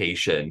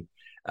Education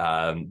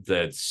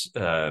that's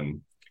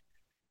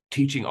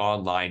teaching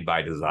online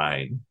by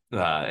design.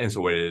 And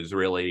so it is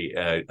really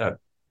a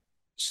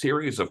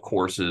series of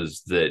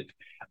courses that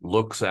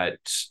looks at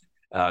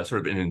sort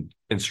of an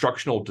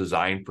instructional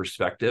design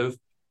perspective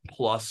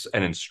plus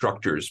an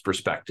instructor's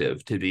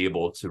perspective to be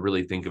able to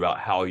really think about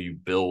how you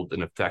build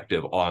an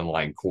effective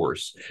online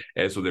course.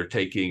 And so they're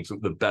taking some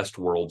of the best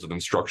worlds of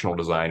instructional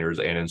designers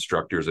and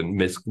instructors and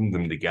mixing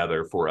them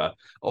together for a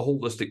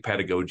holistic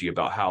pedagogy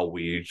about how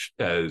we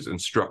as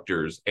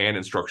instructors and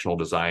instructional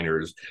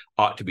designers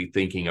ought to be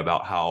thinking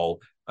about how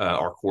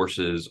our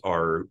courses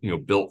are,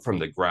 built from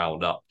the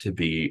ground up to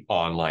be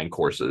online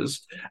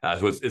courses.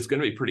 So it's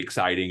going to be pretty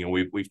exciting, and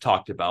we've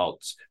talked about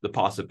the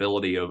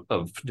possibility of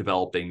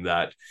developing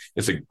that.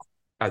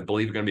 I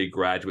believe, going to be a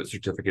graduate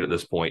certificate at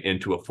this point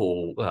into a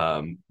full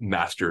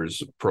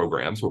master's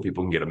program, so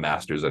people can get a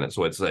master's in it.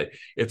 So it's a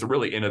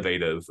really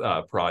innovative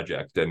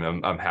project, and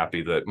I'm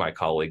happy that my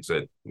colleagues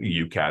at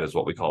UCAT, is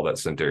what we call that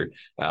center,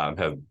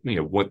 have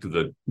went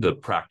through the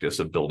practice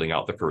of building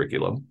out the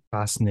curriculum.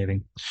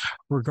 Fascinating.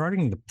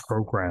 Regarding the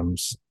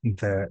programs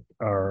that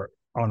are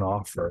on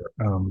offer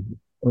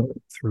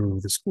through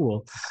the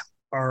school,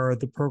 are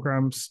the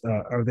programs,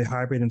 are they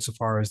hybrid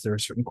insofar as there are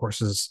certain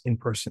courses in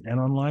person and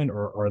online,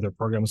 or are there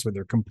programs where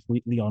they're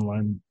completely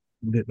online,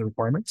 the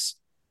requirements?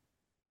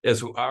 Yeah,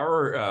 so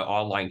our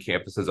online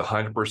campus is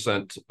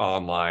 100%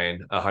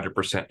 online,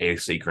 100%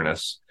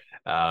 asynchronous,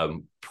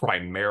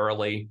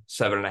 primarily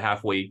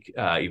 7.5 week,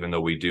 even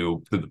though we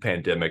do, through the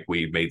pandemic,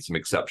 we made some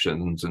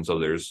exceptions. And so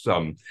there's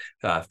some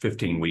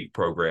 15-week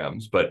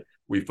programs, but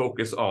we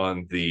focus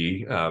on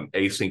the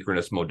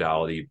asynchronous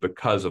modality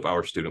because of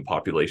our student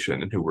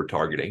population and who we're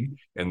targeting.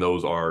 And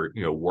those are,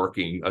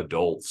 working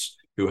adults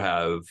who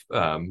have,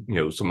 some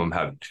of them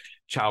have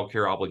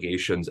childcare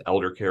obligations,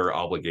 elder care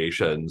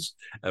obligations,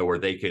 where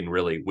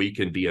we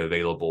can be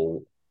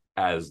available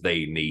as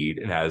they need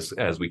and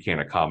as we can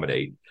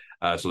accommodate.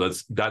 So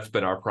that's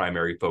been our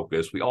primary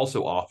focus. We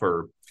also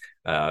offer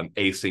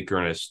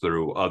asynchronous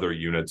through other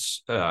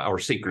units, or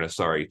synchronous,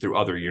 through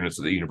other units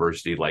of the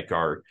university, like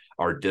our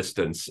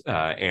distance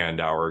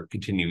and our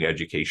continuing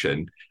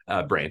education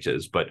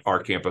branches. But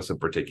our campus in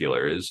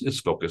particular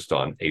is focused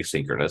on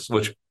asynchronous,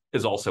 which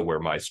is also where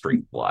my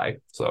strengths lie.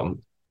 So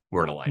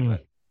we're in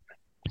alignment.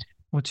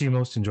 What do you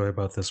most enjoy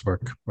about this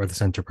work or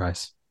this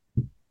enterprise?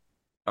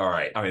 All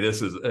right. I mean,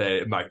 this is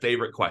my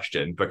favorite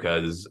question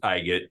because I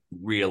get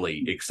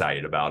really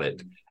excited about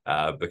it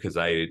because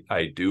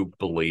I do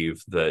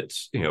believe that,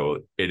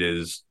 it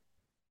is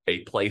a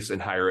place in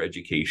higher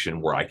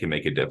education where I can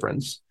make a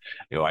difference.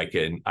 I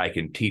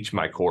can teach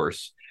my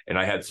course, and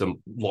I had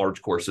some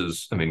large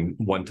courses. I mean,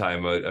 one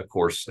time a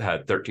course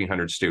had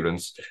 1,300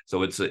 students.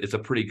 So it's a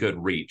pretty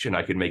good reach, and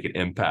I could make an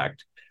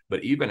impact.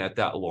 But even at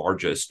that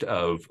largest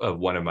of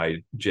one of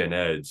my gen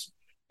eds,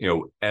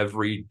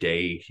 every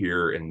day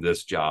here in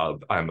this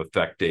job, I'm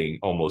affecting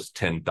almost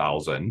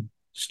 10,000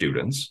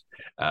 students.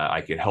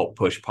 I can help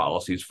push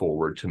policies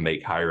forward to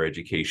make higher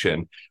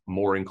education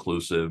more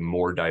inclusive,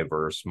 more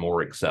diverse,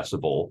 more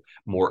accessible,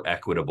 more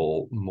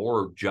equitable,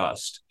 more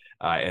just.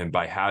 And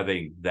by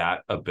having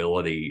that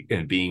ability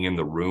and being in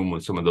the room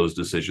when some of those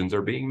decisions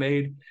are being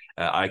made,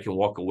 I can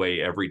walk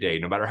away every day,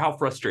 no matter how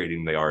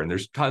frustrating they are. And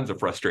there's tons of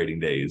frustrating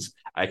days.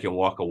 I can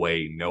walk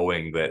away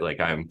knowing that,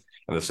 and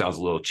this sounds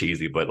a little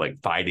cheesy, but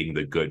fighting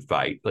the good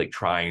fight,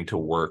 trying to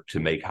work to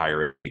make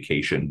higher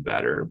education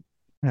better.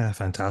 Yeah,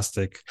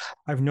 fantastic.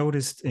 I've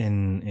noticed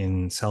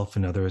in self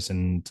and others,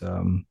 and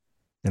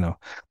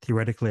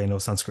theoretically, I know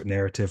Sanskrit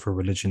narrative or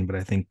religion, but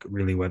I think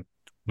really what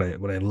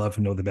I love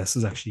and know the best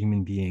is actually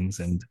human beings.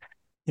 And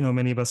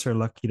many of us are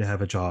lucky to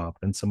have a job,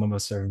 and some of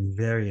us are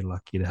very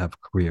lucky to have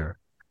a career,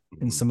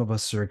 and some of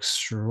us are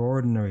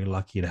extraordinarily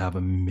lucky to have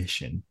a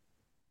mission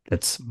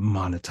that's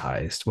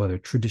monetized, whether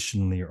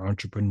traditionally or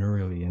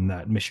entrepreneurially, and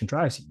that mission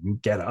drives you. You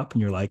get up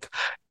and you're like,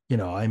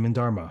 I'm in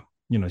Dharma,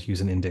 to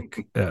use an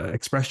Indic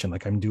expression,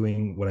 I'm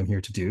doing what I'm here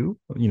to do,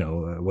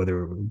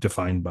 whether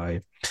defined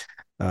by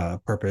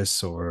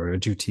purpose or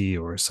duty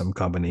or some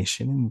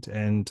combination.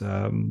 And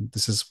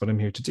this is what I'm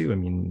here to do. I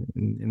mean,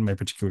 in my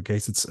particular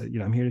case, it's,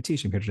 I'm here to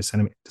teach. I'm here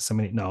to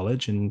disseminate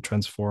knowledge and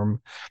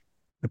transform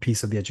a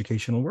piece of the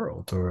educational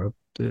world, or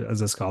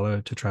as a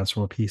scholar to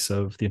transform a piece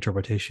of the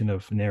interpretation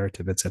of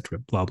narrative, etc.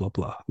 Blah blah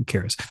blah. Who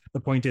cares? The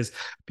point is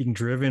being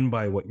driven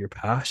by what you're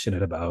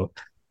passionate about.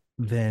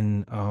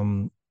 Then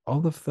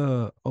all of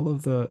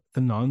the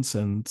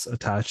nonsense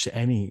attached to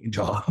any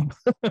job,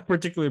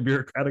 particularly a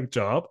bureaucratic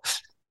job,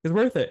 is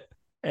worth it.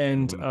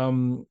 And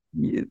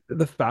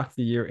the fact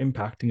that you're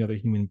impacting other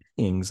human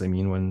beings, I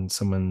mean, when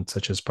someone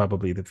such as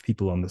probably the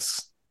people on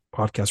this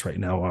podcast right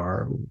now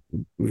are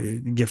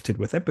gifted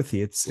with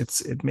empathy,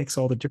 it makes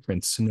all the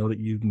difference to know that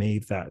you've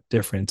made that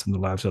difference in the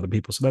lives of other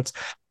people. So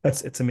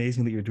it's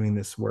amazing that you're doing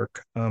this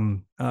work.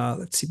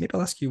 Let's see, maybe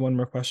I'll ask you one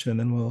more question and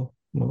then we'll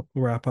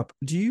wrap up.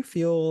 Do you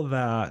feel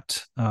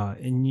that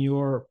in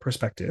your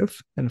perspective,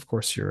 and of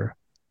course your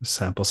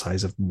sample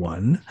size of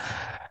one,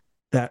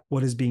 that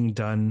what is being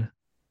done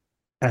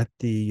at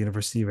the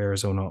University of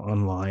Arizona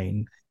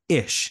online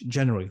ish,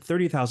 generally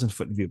 30,000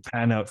 foot view,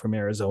 pan out from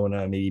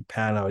Arizona, maybe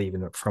pan out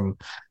even from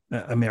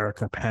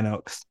America, pan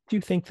out. Do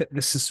you think that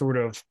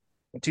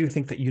do you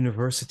think that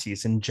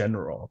universities in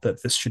general,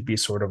 that this should be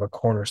sort of a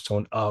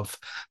cornerstone of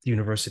the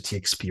university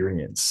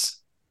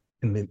experience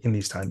in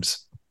these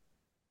times?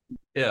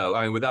 Yeah,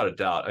 I mean, without a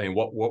doubt. I mean,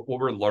 what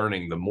we're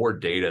learning, the more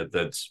data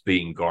that's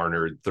being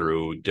garnered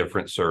through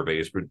different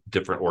surveys for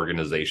different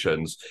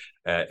organizations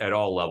at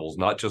all levels,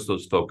 not just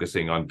those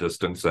focusing on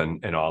distance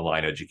and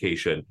online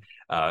education,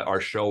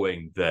 are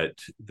showing that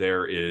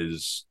there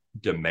is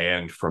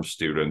demand from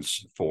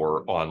students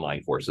for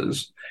online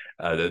courses,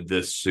 that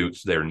this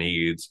suits their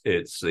needs.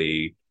 It's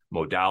the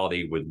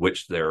modality with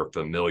which they're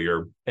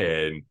familiar,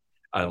 and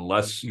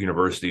unless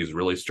universities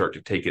really start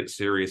to take it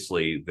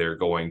seriously, they're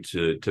going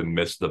to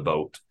miss the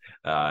boat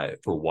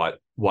for what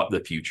the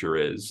future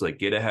is. Like,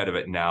 get ahead of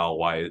it now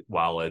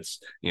while it's,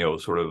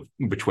 sort of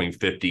between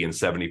 50 and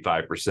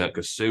 75%,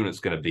 because soon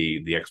it's going to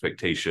be the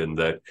expectation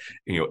that,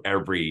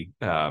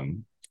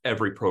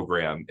 every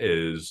program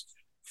is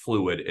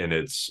fluid in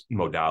its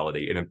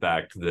modality. And in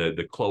fact,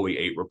 the Chloe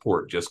 8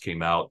 report just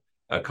came out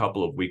a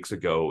couple of weeks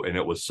ago, and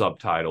it was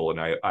subtitled,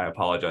 and I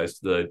apologize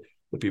to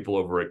the people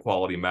over at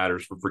Quality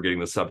Matters for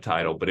forgetting the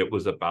subtitle, but it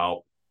was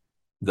about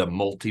the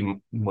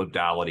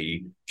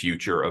multimodality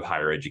future of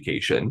higher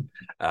education.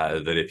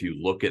 That if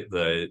you look at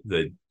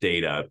the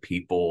data,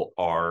 people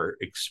are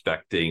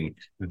expecting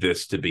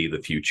this to be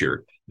the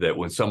future. That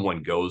when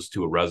someone goes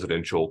to a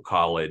residential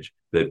college,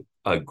 that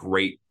a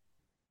great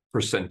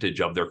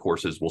percentage of their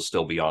courses will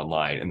still be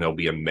online, and there'll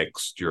be a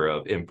mixture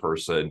of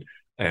in-person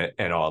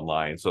and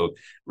online. So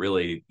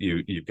really,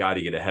 you've got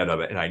to get ahead of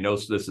it. And I know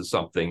this is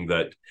something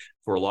that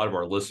for a lot of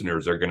our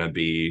listeners are going to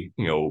be,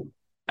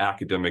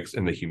 academics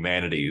in the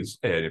humanities.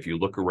 And if you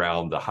look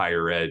around the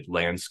higher ed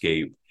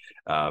landscape,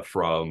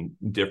 from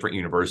different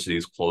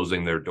universities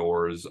closing their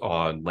doors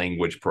on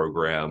language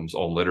programs,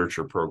 on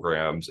literature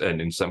programs,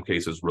 and in some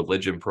cases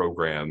religion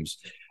programs,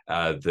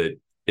 that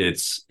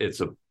it's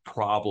a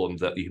problem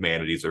that the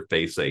humanities are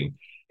facing.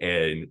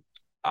 And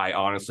I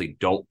honestly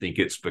don't think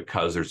it's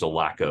because there's a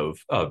lack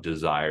of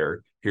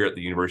desire. Here at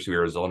the University of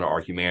Arizona, our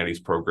humanities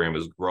program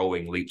is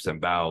growing leaps and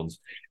bounds.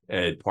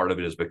 And part of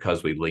it is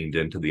because we leaned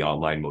into the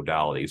online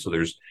modality. So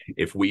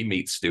if we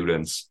meet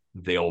students,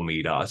 they'll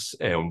meet us.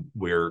 And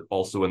we're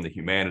also in the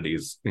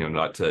humanities,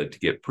 not to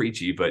get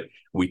preachy, but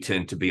we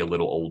tend to be a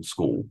little old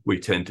school. We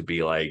tend to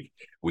be like,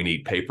 we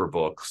need paper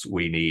books,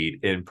 we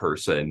need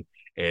in-person.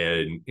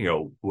 And,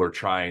 we're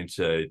trying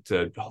to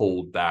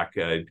hold back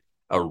a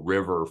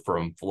river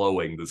from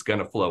flowing that's going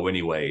to flow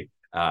anyway.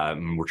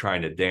 We're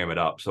trying to dam it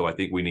up. So I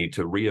think we need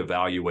to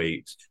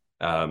reevaluate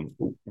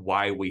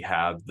why we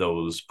have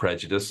those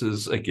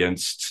prejudices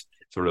against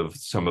sort of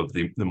some of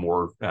the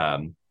more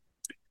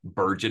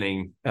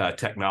burgeoning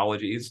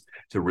technologies,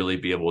 to really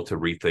be able to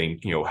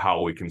rethink,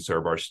 how we can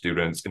serve our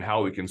students and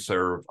how we can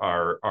serve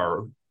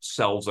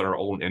ourselves and our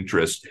own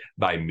interests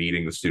by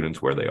meeting the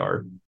students where they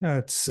are.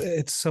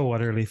 It's so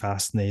utterly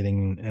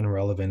fascinating and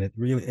relevant.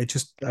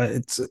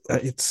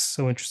 It's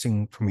so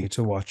interesting for me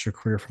to watch your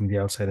career from the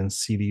outside and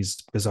see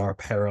these bizarre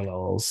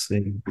parallels.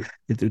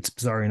 It's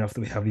bizarre enough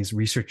that we have these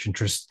research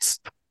interests,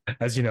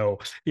 as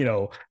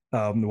the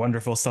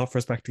wonderful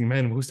self-respecting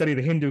men who study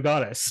the Hindu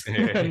goddess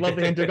and love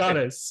the Hindu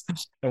goddess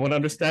and want to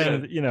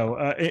understand,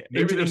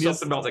 maybe there's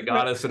something about the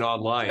goddess and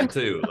online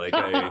too. Like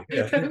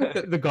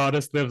the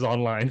goddess lives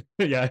online.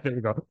 Yeah, there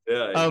we go.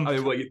 Yeah, I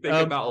mean, well, you think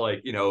about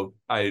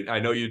I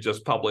know you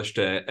just published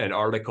an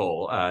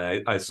article.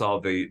 I saw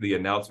the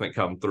announcement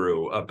come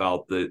through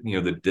about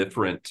the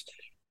different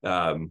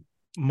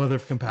mother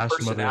of compassion,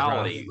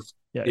 personalities.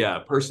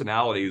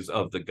 Personalities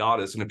of the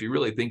goddess. And if you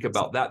really think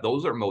about that,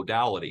 those are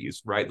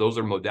modalities, right? Those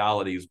are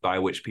modalities by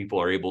which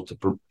people are able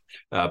to,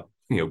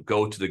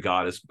 go to the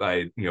goddess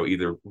by,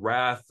 either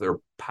wrath or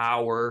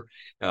power,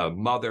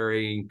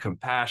 mothering,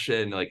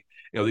 compassion.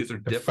 these are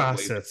different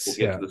ways facets, to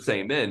get to the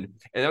same end,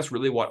 and that's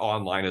really what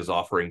online is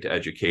offering to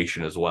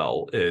education as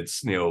well.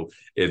 It's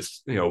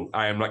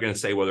I am not going to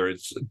say whether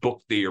it's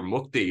bhukti or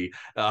mukti,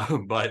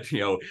 but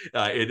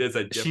it is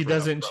a different she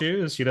doesn't approach.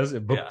 choose. She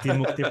doesn't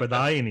bhukti mukti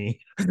padayini.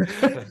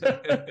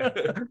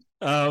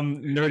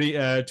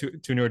 Nerdy,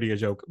 too nerdy a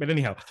joke. But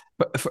anyhow,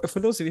 but for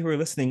those of you who are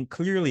listening,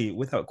 clearly,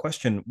 without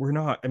question, we're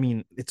not. I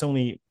mean, it's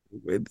only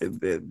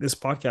this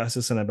podcast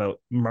isn't about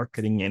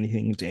marketing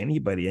anything to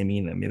anybody. I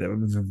mean,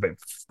 a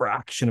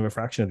fraction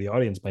of the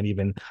audience might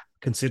even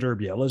consider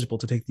be eligible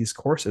to take these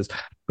courses.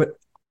 But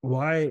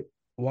why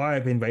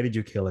I've invited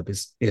you, Caleb,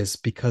 is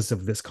because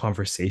of this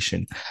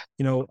conversation.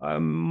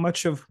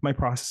 Much of my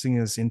processing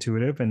is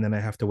intuitive, and then I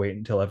have to wait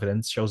until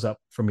evidence shows up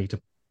for me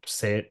to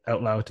say it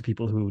out loud to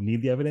people who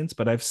need the evidence.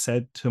 But I've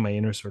said to my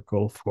inner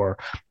circle for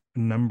a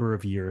number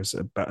of years,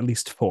 about at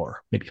least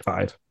 4, maybe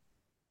 5,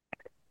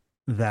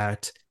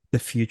 that the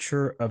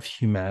future of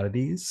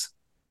humanities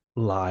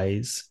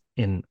lies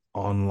in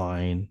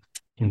online,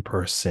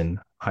 in-person,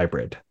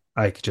 hybrid.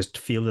 I could just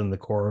feel it in the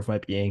core of my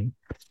being.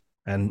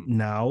 And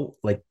now,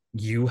 like,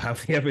 you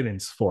have the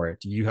evidence for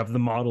it. You have the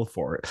model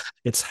for it.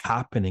 It's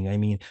happening.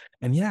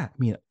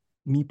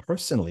 Me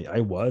personally, I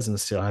was and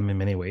still am in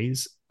many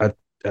ways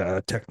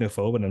a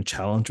technophobe, and I'm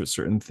challenged with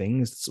certain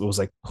things. It was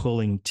like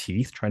pulling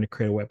teeth trying to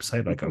create a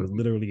website. Like, I was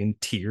literally in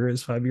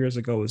tears 5 years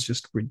ago. It was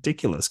just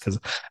ridiculous because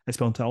I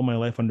spent all my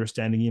life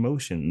understanding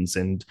emotions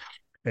and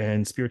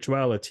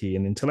spirituality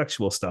and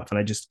intellectual stuff, and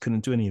I just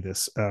couldn't do any of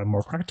this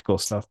more practical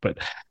stuff. But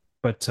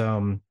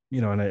and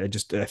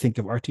I think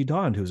of R.T.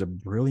 Dond, who's a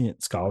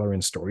brilliant scholar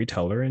and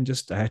storyteller, and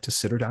I had to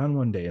sit her down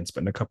one day and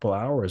spend a couple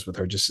hours with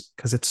her, just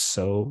because it's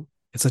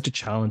such a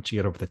challenge to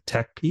get over the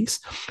tech piece.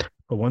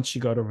 But once she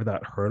got over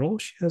that hurdle,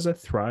 she has a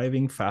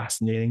thriving,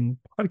 fascinating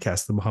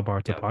podcast, the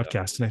Mahabharata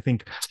podcast. And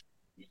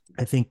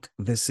I think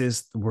this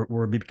is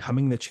we're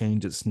becoming the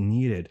change that's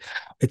needed.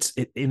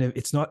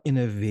 It's not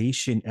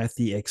innovation at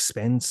the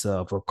expense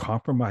of or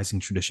compromising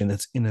tradition.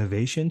 It's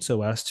innovation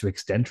so as to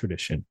extend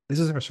tradition. This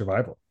is our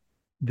survival.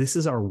 This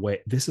is our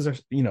way. This is our,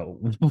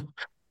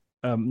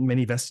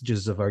 many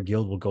vestiges of our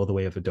guild will go the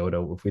way of the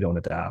dodo if we don't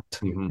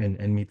adapt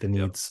and meet the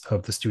needs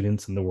of the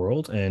students in the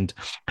world. And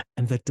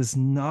that does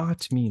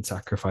not mean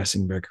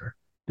sacrificing rigor.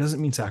 It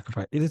doesn't mean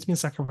sacrifice. It doesn't mean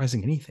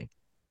sacrificing anything.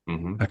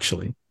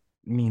 Actually, it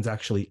means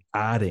actually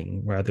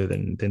adding rather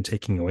than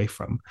taking away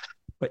from.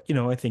 But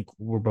I think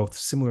we're both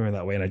similar in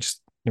that way. And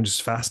I'm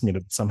just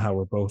fascinated that somehow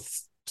we're both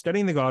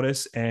studying the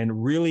goddess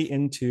and really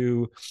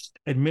into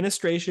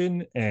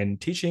administration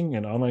and teaching,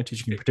 and online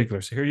teaching in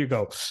particular. So here you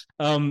go.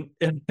 I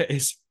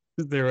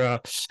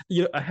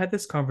had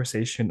this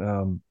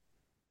conversation.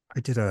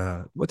 What did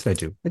I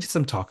do? I did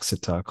some talks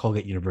at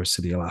Colgate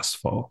University last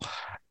fall.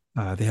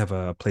 They have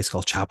a place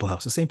called Chapel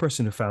House. The same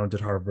person who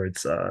founded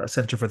Harvard's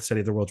Center for the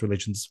Study of the World's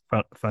Religions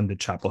funded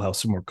Chapel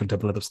House for more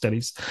contemplative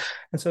studies.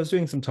 And so I was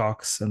doing some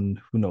talks and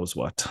who knows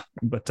what.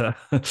 But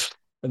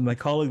and my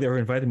colleague there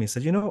invited me and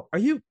said, are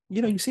you,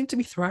 you seem to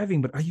be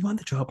thriving, but are you on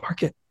the job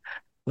market?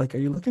 Like, are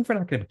you looking for an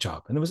academic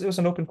job? And it was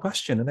an open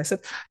question. And I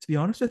said, to be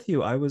honest with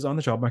you, I was on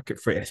the job market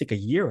for, I think, a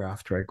year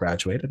after I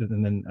graduated.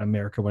 And then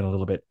America went a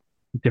little bit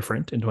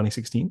different in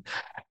 2016.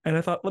 And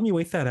I thought, let me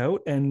wait that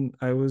out. And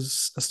I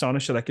was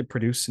astonished that I could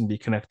produce and be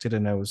connected,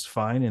 and I was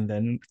fine. And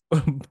then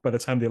by the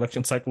time the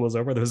election cycle was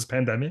over, there was a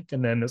pandemic.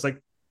 And then it's like,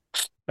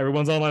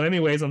 everyone's online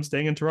anyways. I'm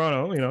staying in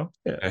Toronto,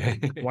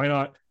 why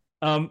not?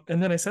 And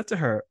then I said to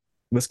her,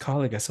 this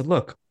colleague, I said,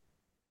 look,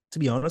 to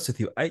be honest with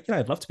you,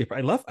 I'd love to be.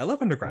 I love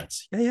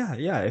undergrads.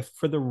 Yeah. If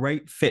for the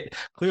right fit,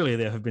 clearly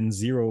there have been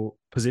 0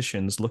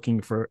 positions looking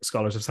for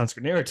scholars of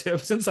Sanskrit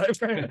narrative since I've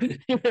been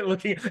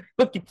looking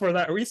for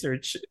that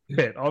research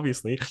fit,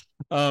 obviously.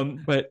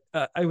 But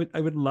I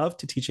would love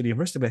to teach at a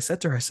university. But I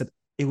said to her,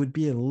 it would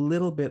be a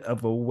little bit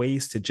of a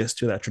waste to just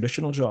do that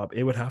traditional job.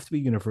 It would have to be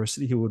a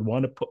university who would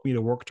want to put me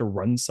to work to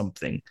run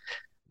something.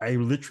 I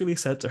literally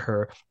said to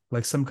her,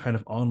 like some kind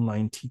of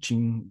online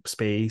teaching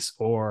space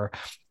or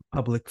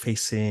public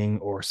facing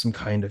or some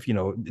kind of,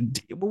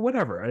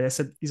 whatever. I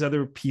said these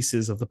other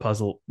pieces of the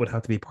puzzle would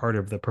have to be part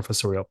of the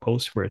professorial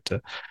post for it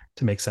to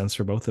make sense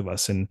for both of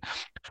us. And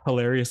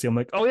hilariously, I'm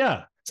like, oh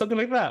yeah, something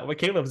like that, what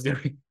Caleb's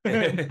doing.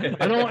 I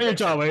don't want your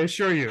job, I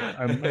assure you.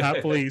 I'm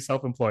happily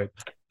self-employed.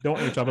 Don't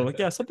want your job. I'm like,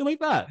 yeah, something like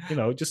that.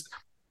 Just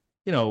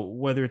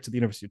whether it's at the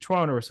University of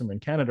Toronto or somewhere in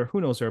Canada, who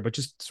knows where, but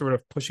just sort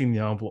of pushing the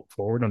envelope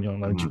forward on the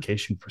online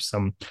education for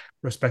some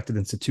respected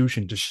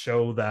institution to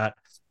show that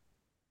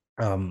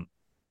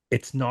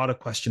it's not a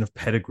question of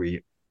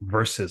pedigree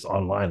versus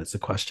online. It's a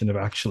question of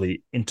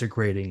actually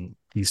integrating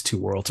these two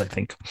worlds, I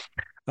think.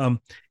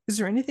 Is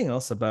there anything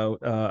else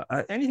about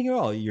anything at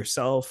all,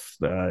 yourself,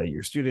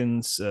 your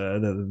students,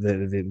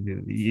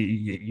 the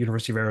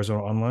University of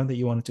Arizona Online that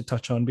you wanted to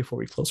touch on before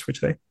we close for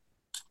today?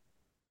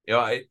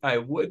 I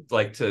would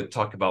like to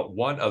talk about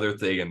one other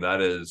thing, and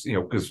that is,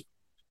 because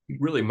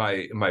really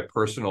my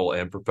personal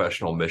and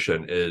professional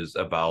mission is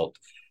about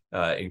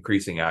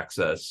increasing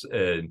access.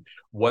 And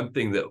one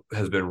thing that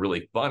has been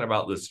really fun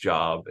about this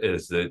job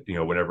is that,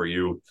 whenever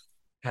you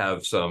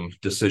have some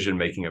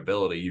decision-making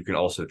ability, you can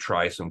also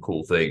try some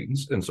cool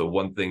things. And so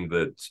one thing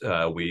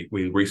that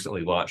we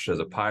recently launched as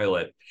a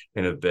pilot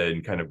and have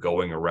been kind of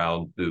going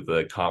around through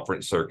the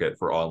conference circuit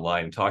for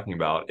online talking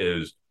about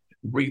is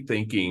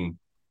rethinking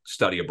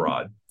study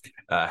abroad.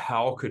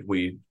 How could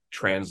we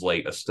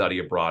translate a study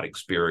abroad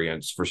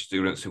experience for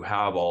students who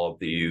have all of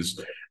these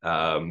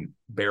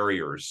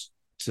barriers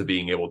to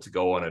being able to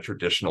go on a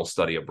traditional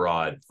study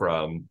abroad,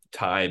 from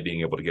time,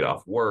 being able to get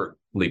off work,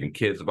 leaving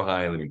kids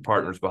behind, leaving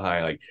partners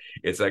behind. Like,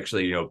 it's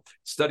actually,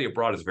 study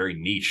abroad is a very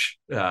niche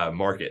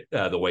market,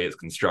 the way it's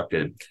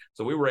constructed.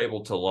 So we were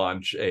able to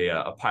launch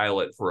a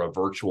pilot for a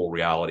virtual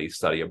reality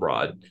study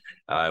abroad,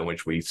 in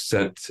which we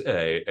sent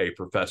a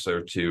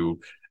professor to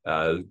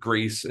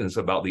Greece, and it's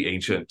about the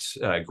ancient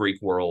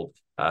Greek world,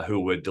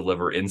 who would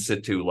deliver in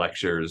situ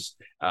lectures,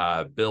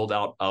 build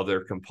out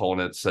other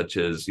components such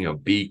as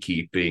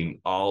beekeeping,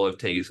 olive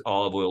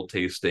oil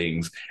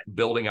tastings,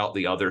 building out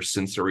the other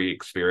sensory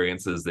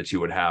experiences that you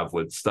would have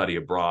with study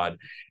abroad.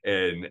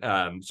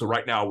 And so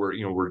right now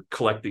we're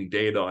collecting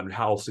data on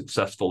how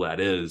successful that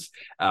is,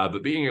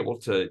 but being able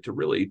to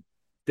really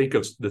think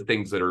of the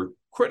things that are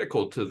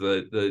critical to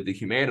the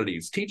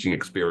humanities teaching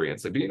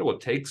experience, and being able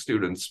to take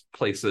students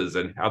places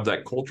and have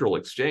that cultural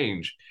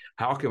exchange.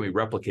 How can we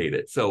replicate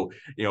it? So,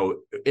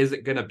 is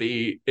it going to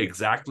be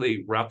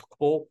exactly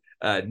replicable?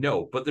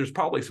 No, but there's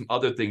probably some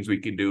other things we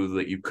can do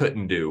that you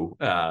couldn't do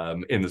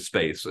in the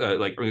space.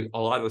 Like a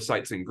lot of the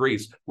sites in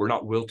Greece were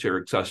not wheelchair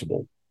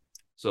accessible.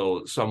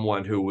 So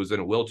someone who was in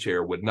a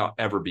wheelchair would not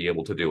ever be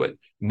able to do it,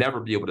 never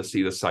be able to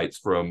see the sites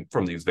from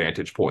these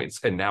vantage points.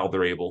 And now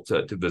they're able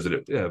to visit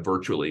it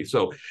virtually.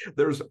 So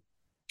there's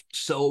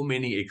so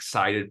many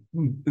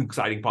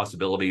exciting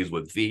possibilities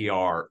with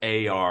VR,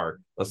 AR.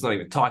 Let's not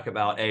even talk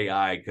about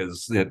AI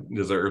because it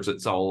deserves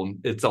its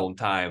own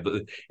time.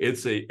 But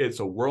it's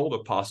a world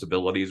of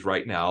possibilities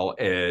right now,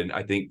 and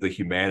I think the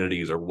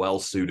humanities are well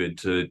suited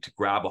to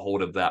grab a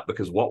hold of that,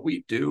 because what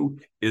we do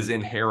is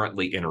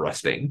inherently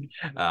interesting,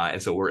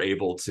 and so we're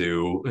able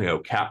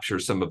to capture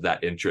some of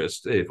that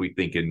interest if we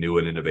think in new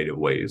and innovative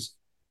ways.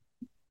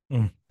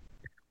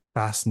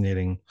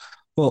 Fascinating.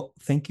 Well,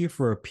 thank you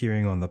for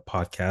appearing on the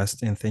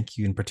podcast, and thank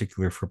you in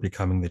particular for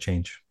becoming the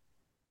change.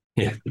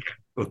 Yeah.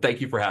 Well,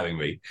 thank you for having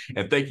me,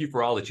 and thank you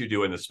for all that you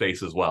do in the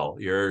space as well.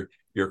 You're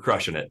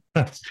crushing it.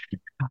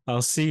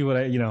 I'll see what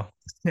I do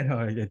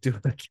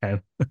what I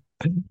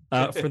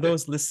can. For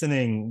those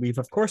listening, we've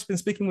of course been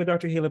speaking with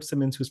Dr. Caleb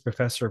Simmons, who's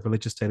professor of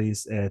religious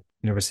studies at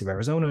University of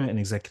Arizona and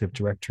executive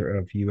director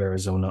of U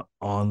Arizona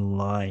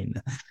Online.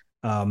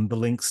 The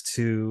links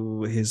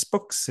to his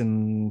books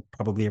and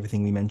probably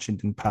everything we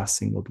mentioned in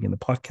passing will be in the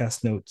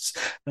podcast notes.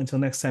 Until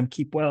next time,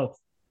 keep well,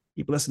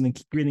 keep listening,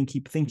 keep reading,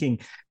 keep thinking,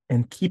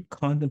 and keep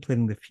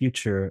contemplating the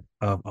future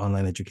of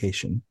online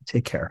education.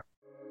 Take care.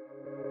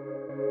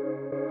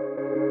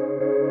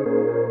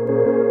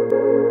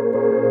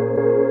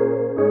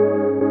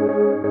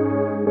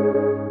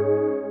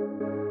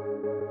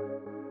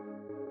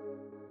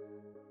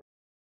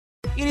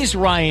 It is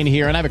Ryan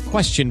here, and I have a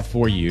question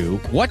for you.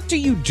 What do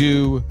you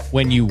do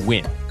when you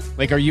win?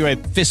 Like, are you a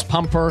fist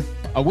pumper,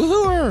 a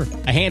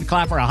woohooer, a hand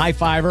clapper, a high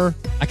fiver?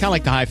 I kind of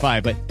like the high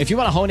five, but if you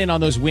want to hone in on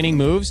those winning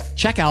moves,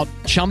 check out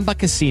Chumba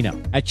Casino.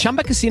 At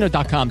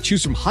ChumbaCasino.com,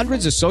 choose from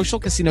hundreds of social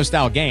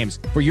casino-style games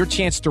for your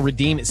chance to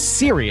redeem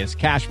serious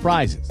cash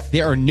prizes.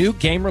 There are new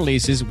game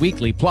releases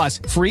weekly, plus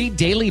free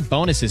daily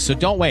bonuses. So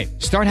don't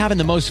wait. Start having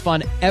the most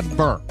fun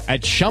ever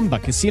at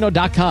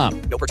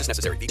ChumbaCasino.com. No purchase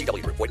necessary.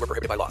 VGW Group. Void where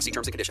prohibited by law. See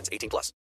terms and conditions. 18+.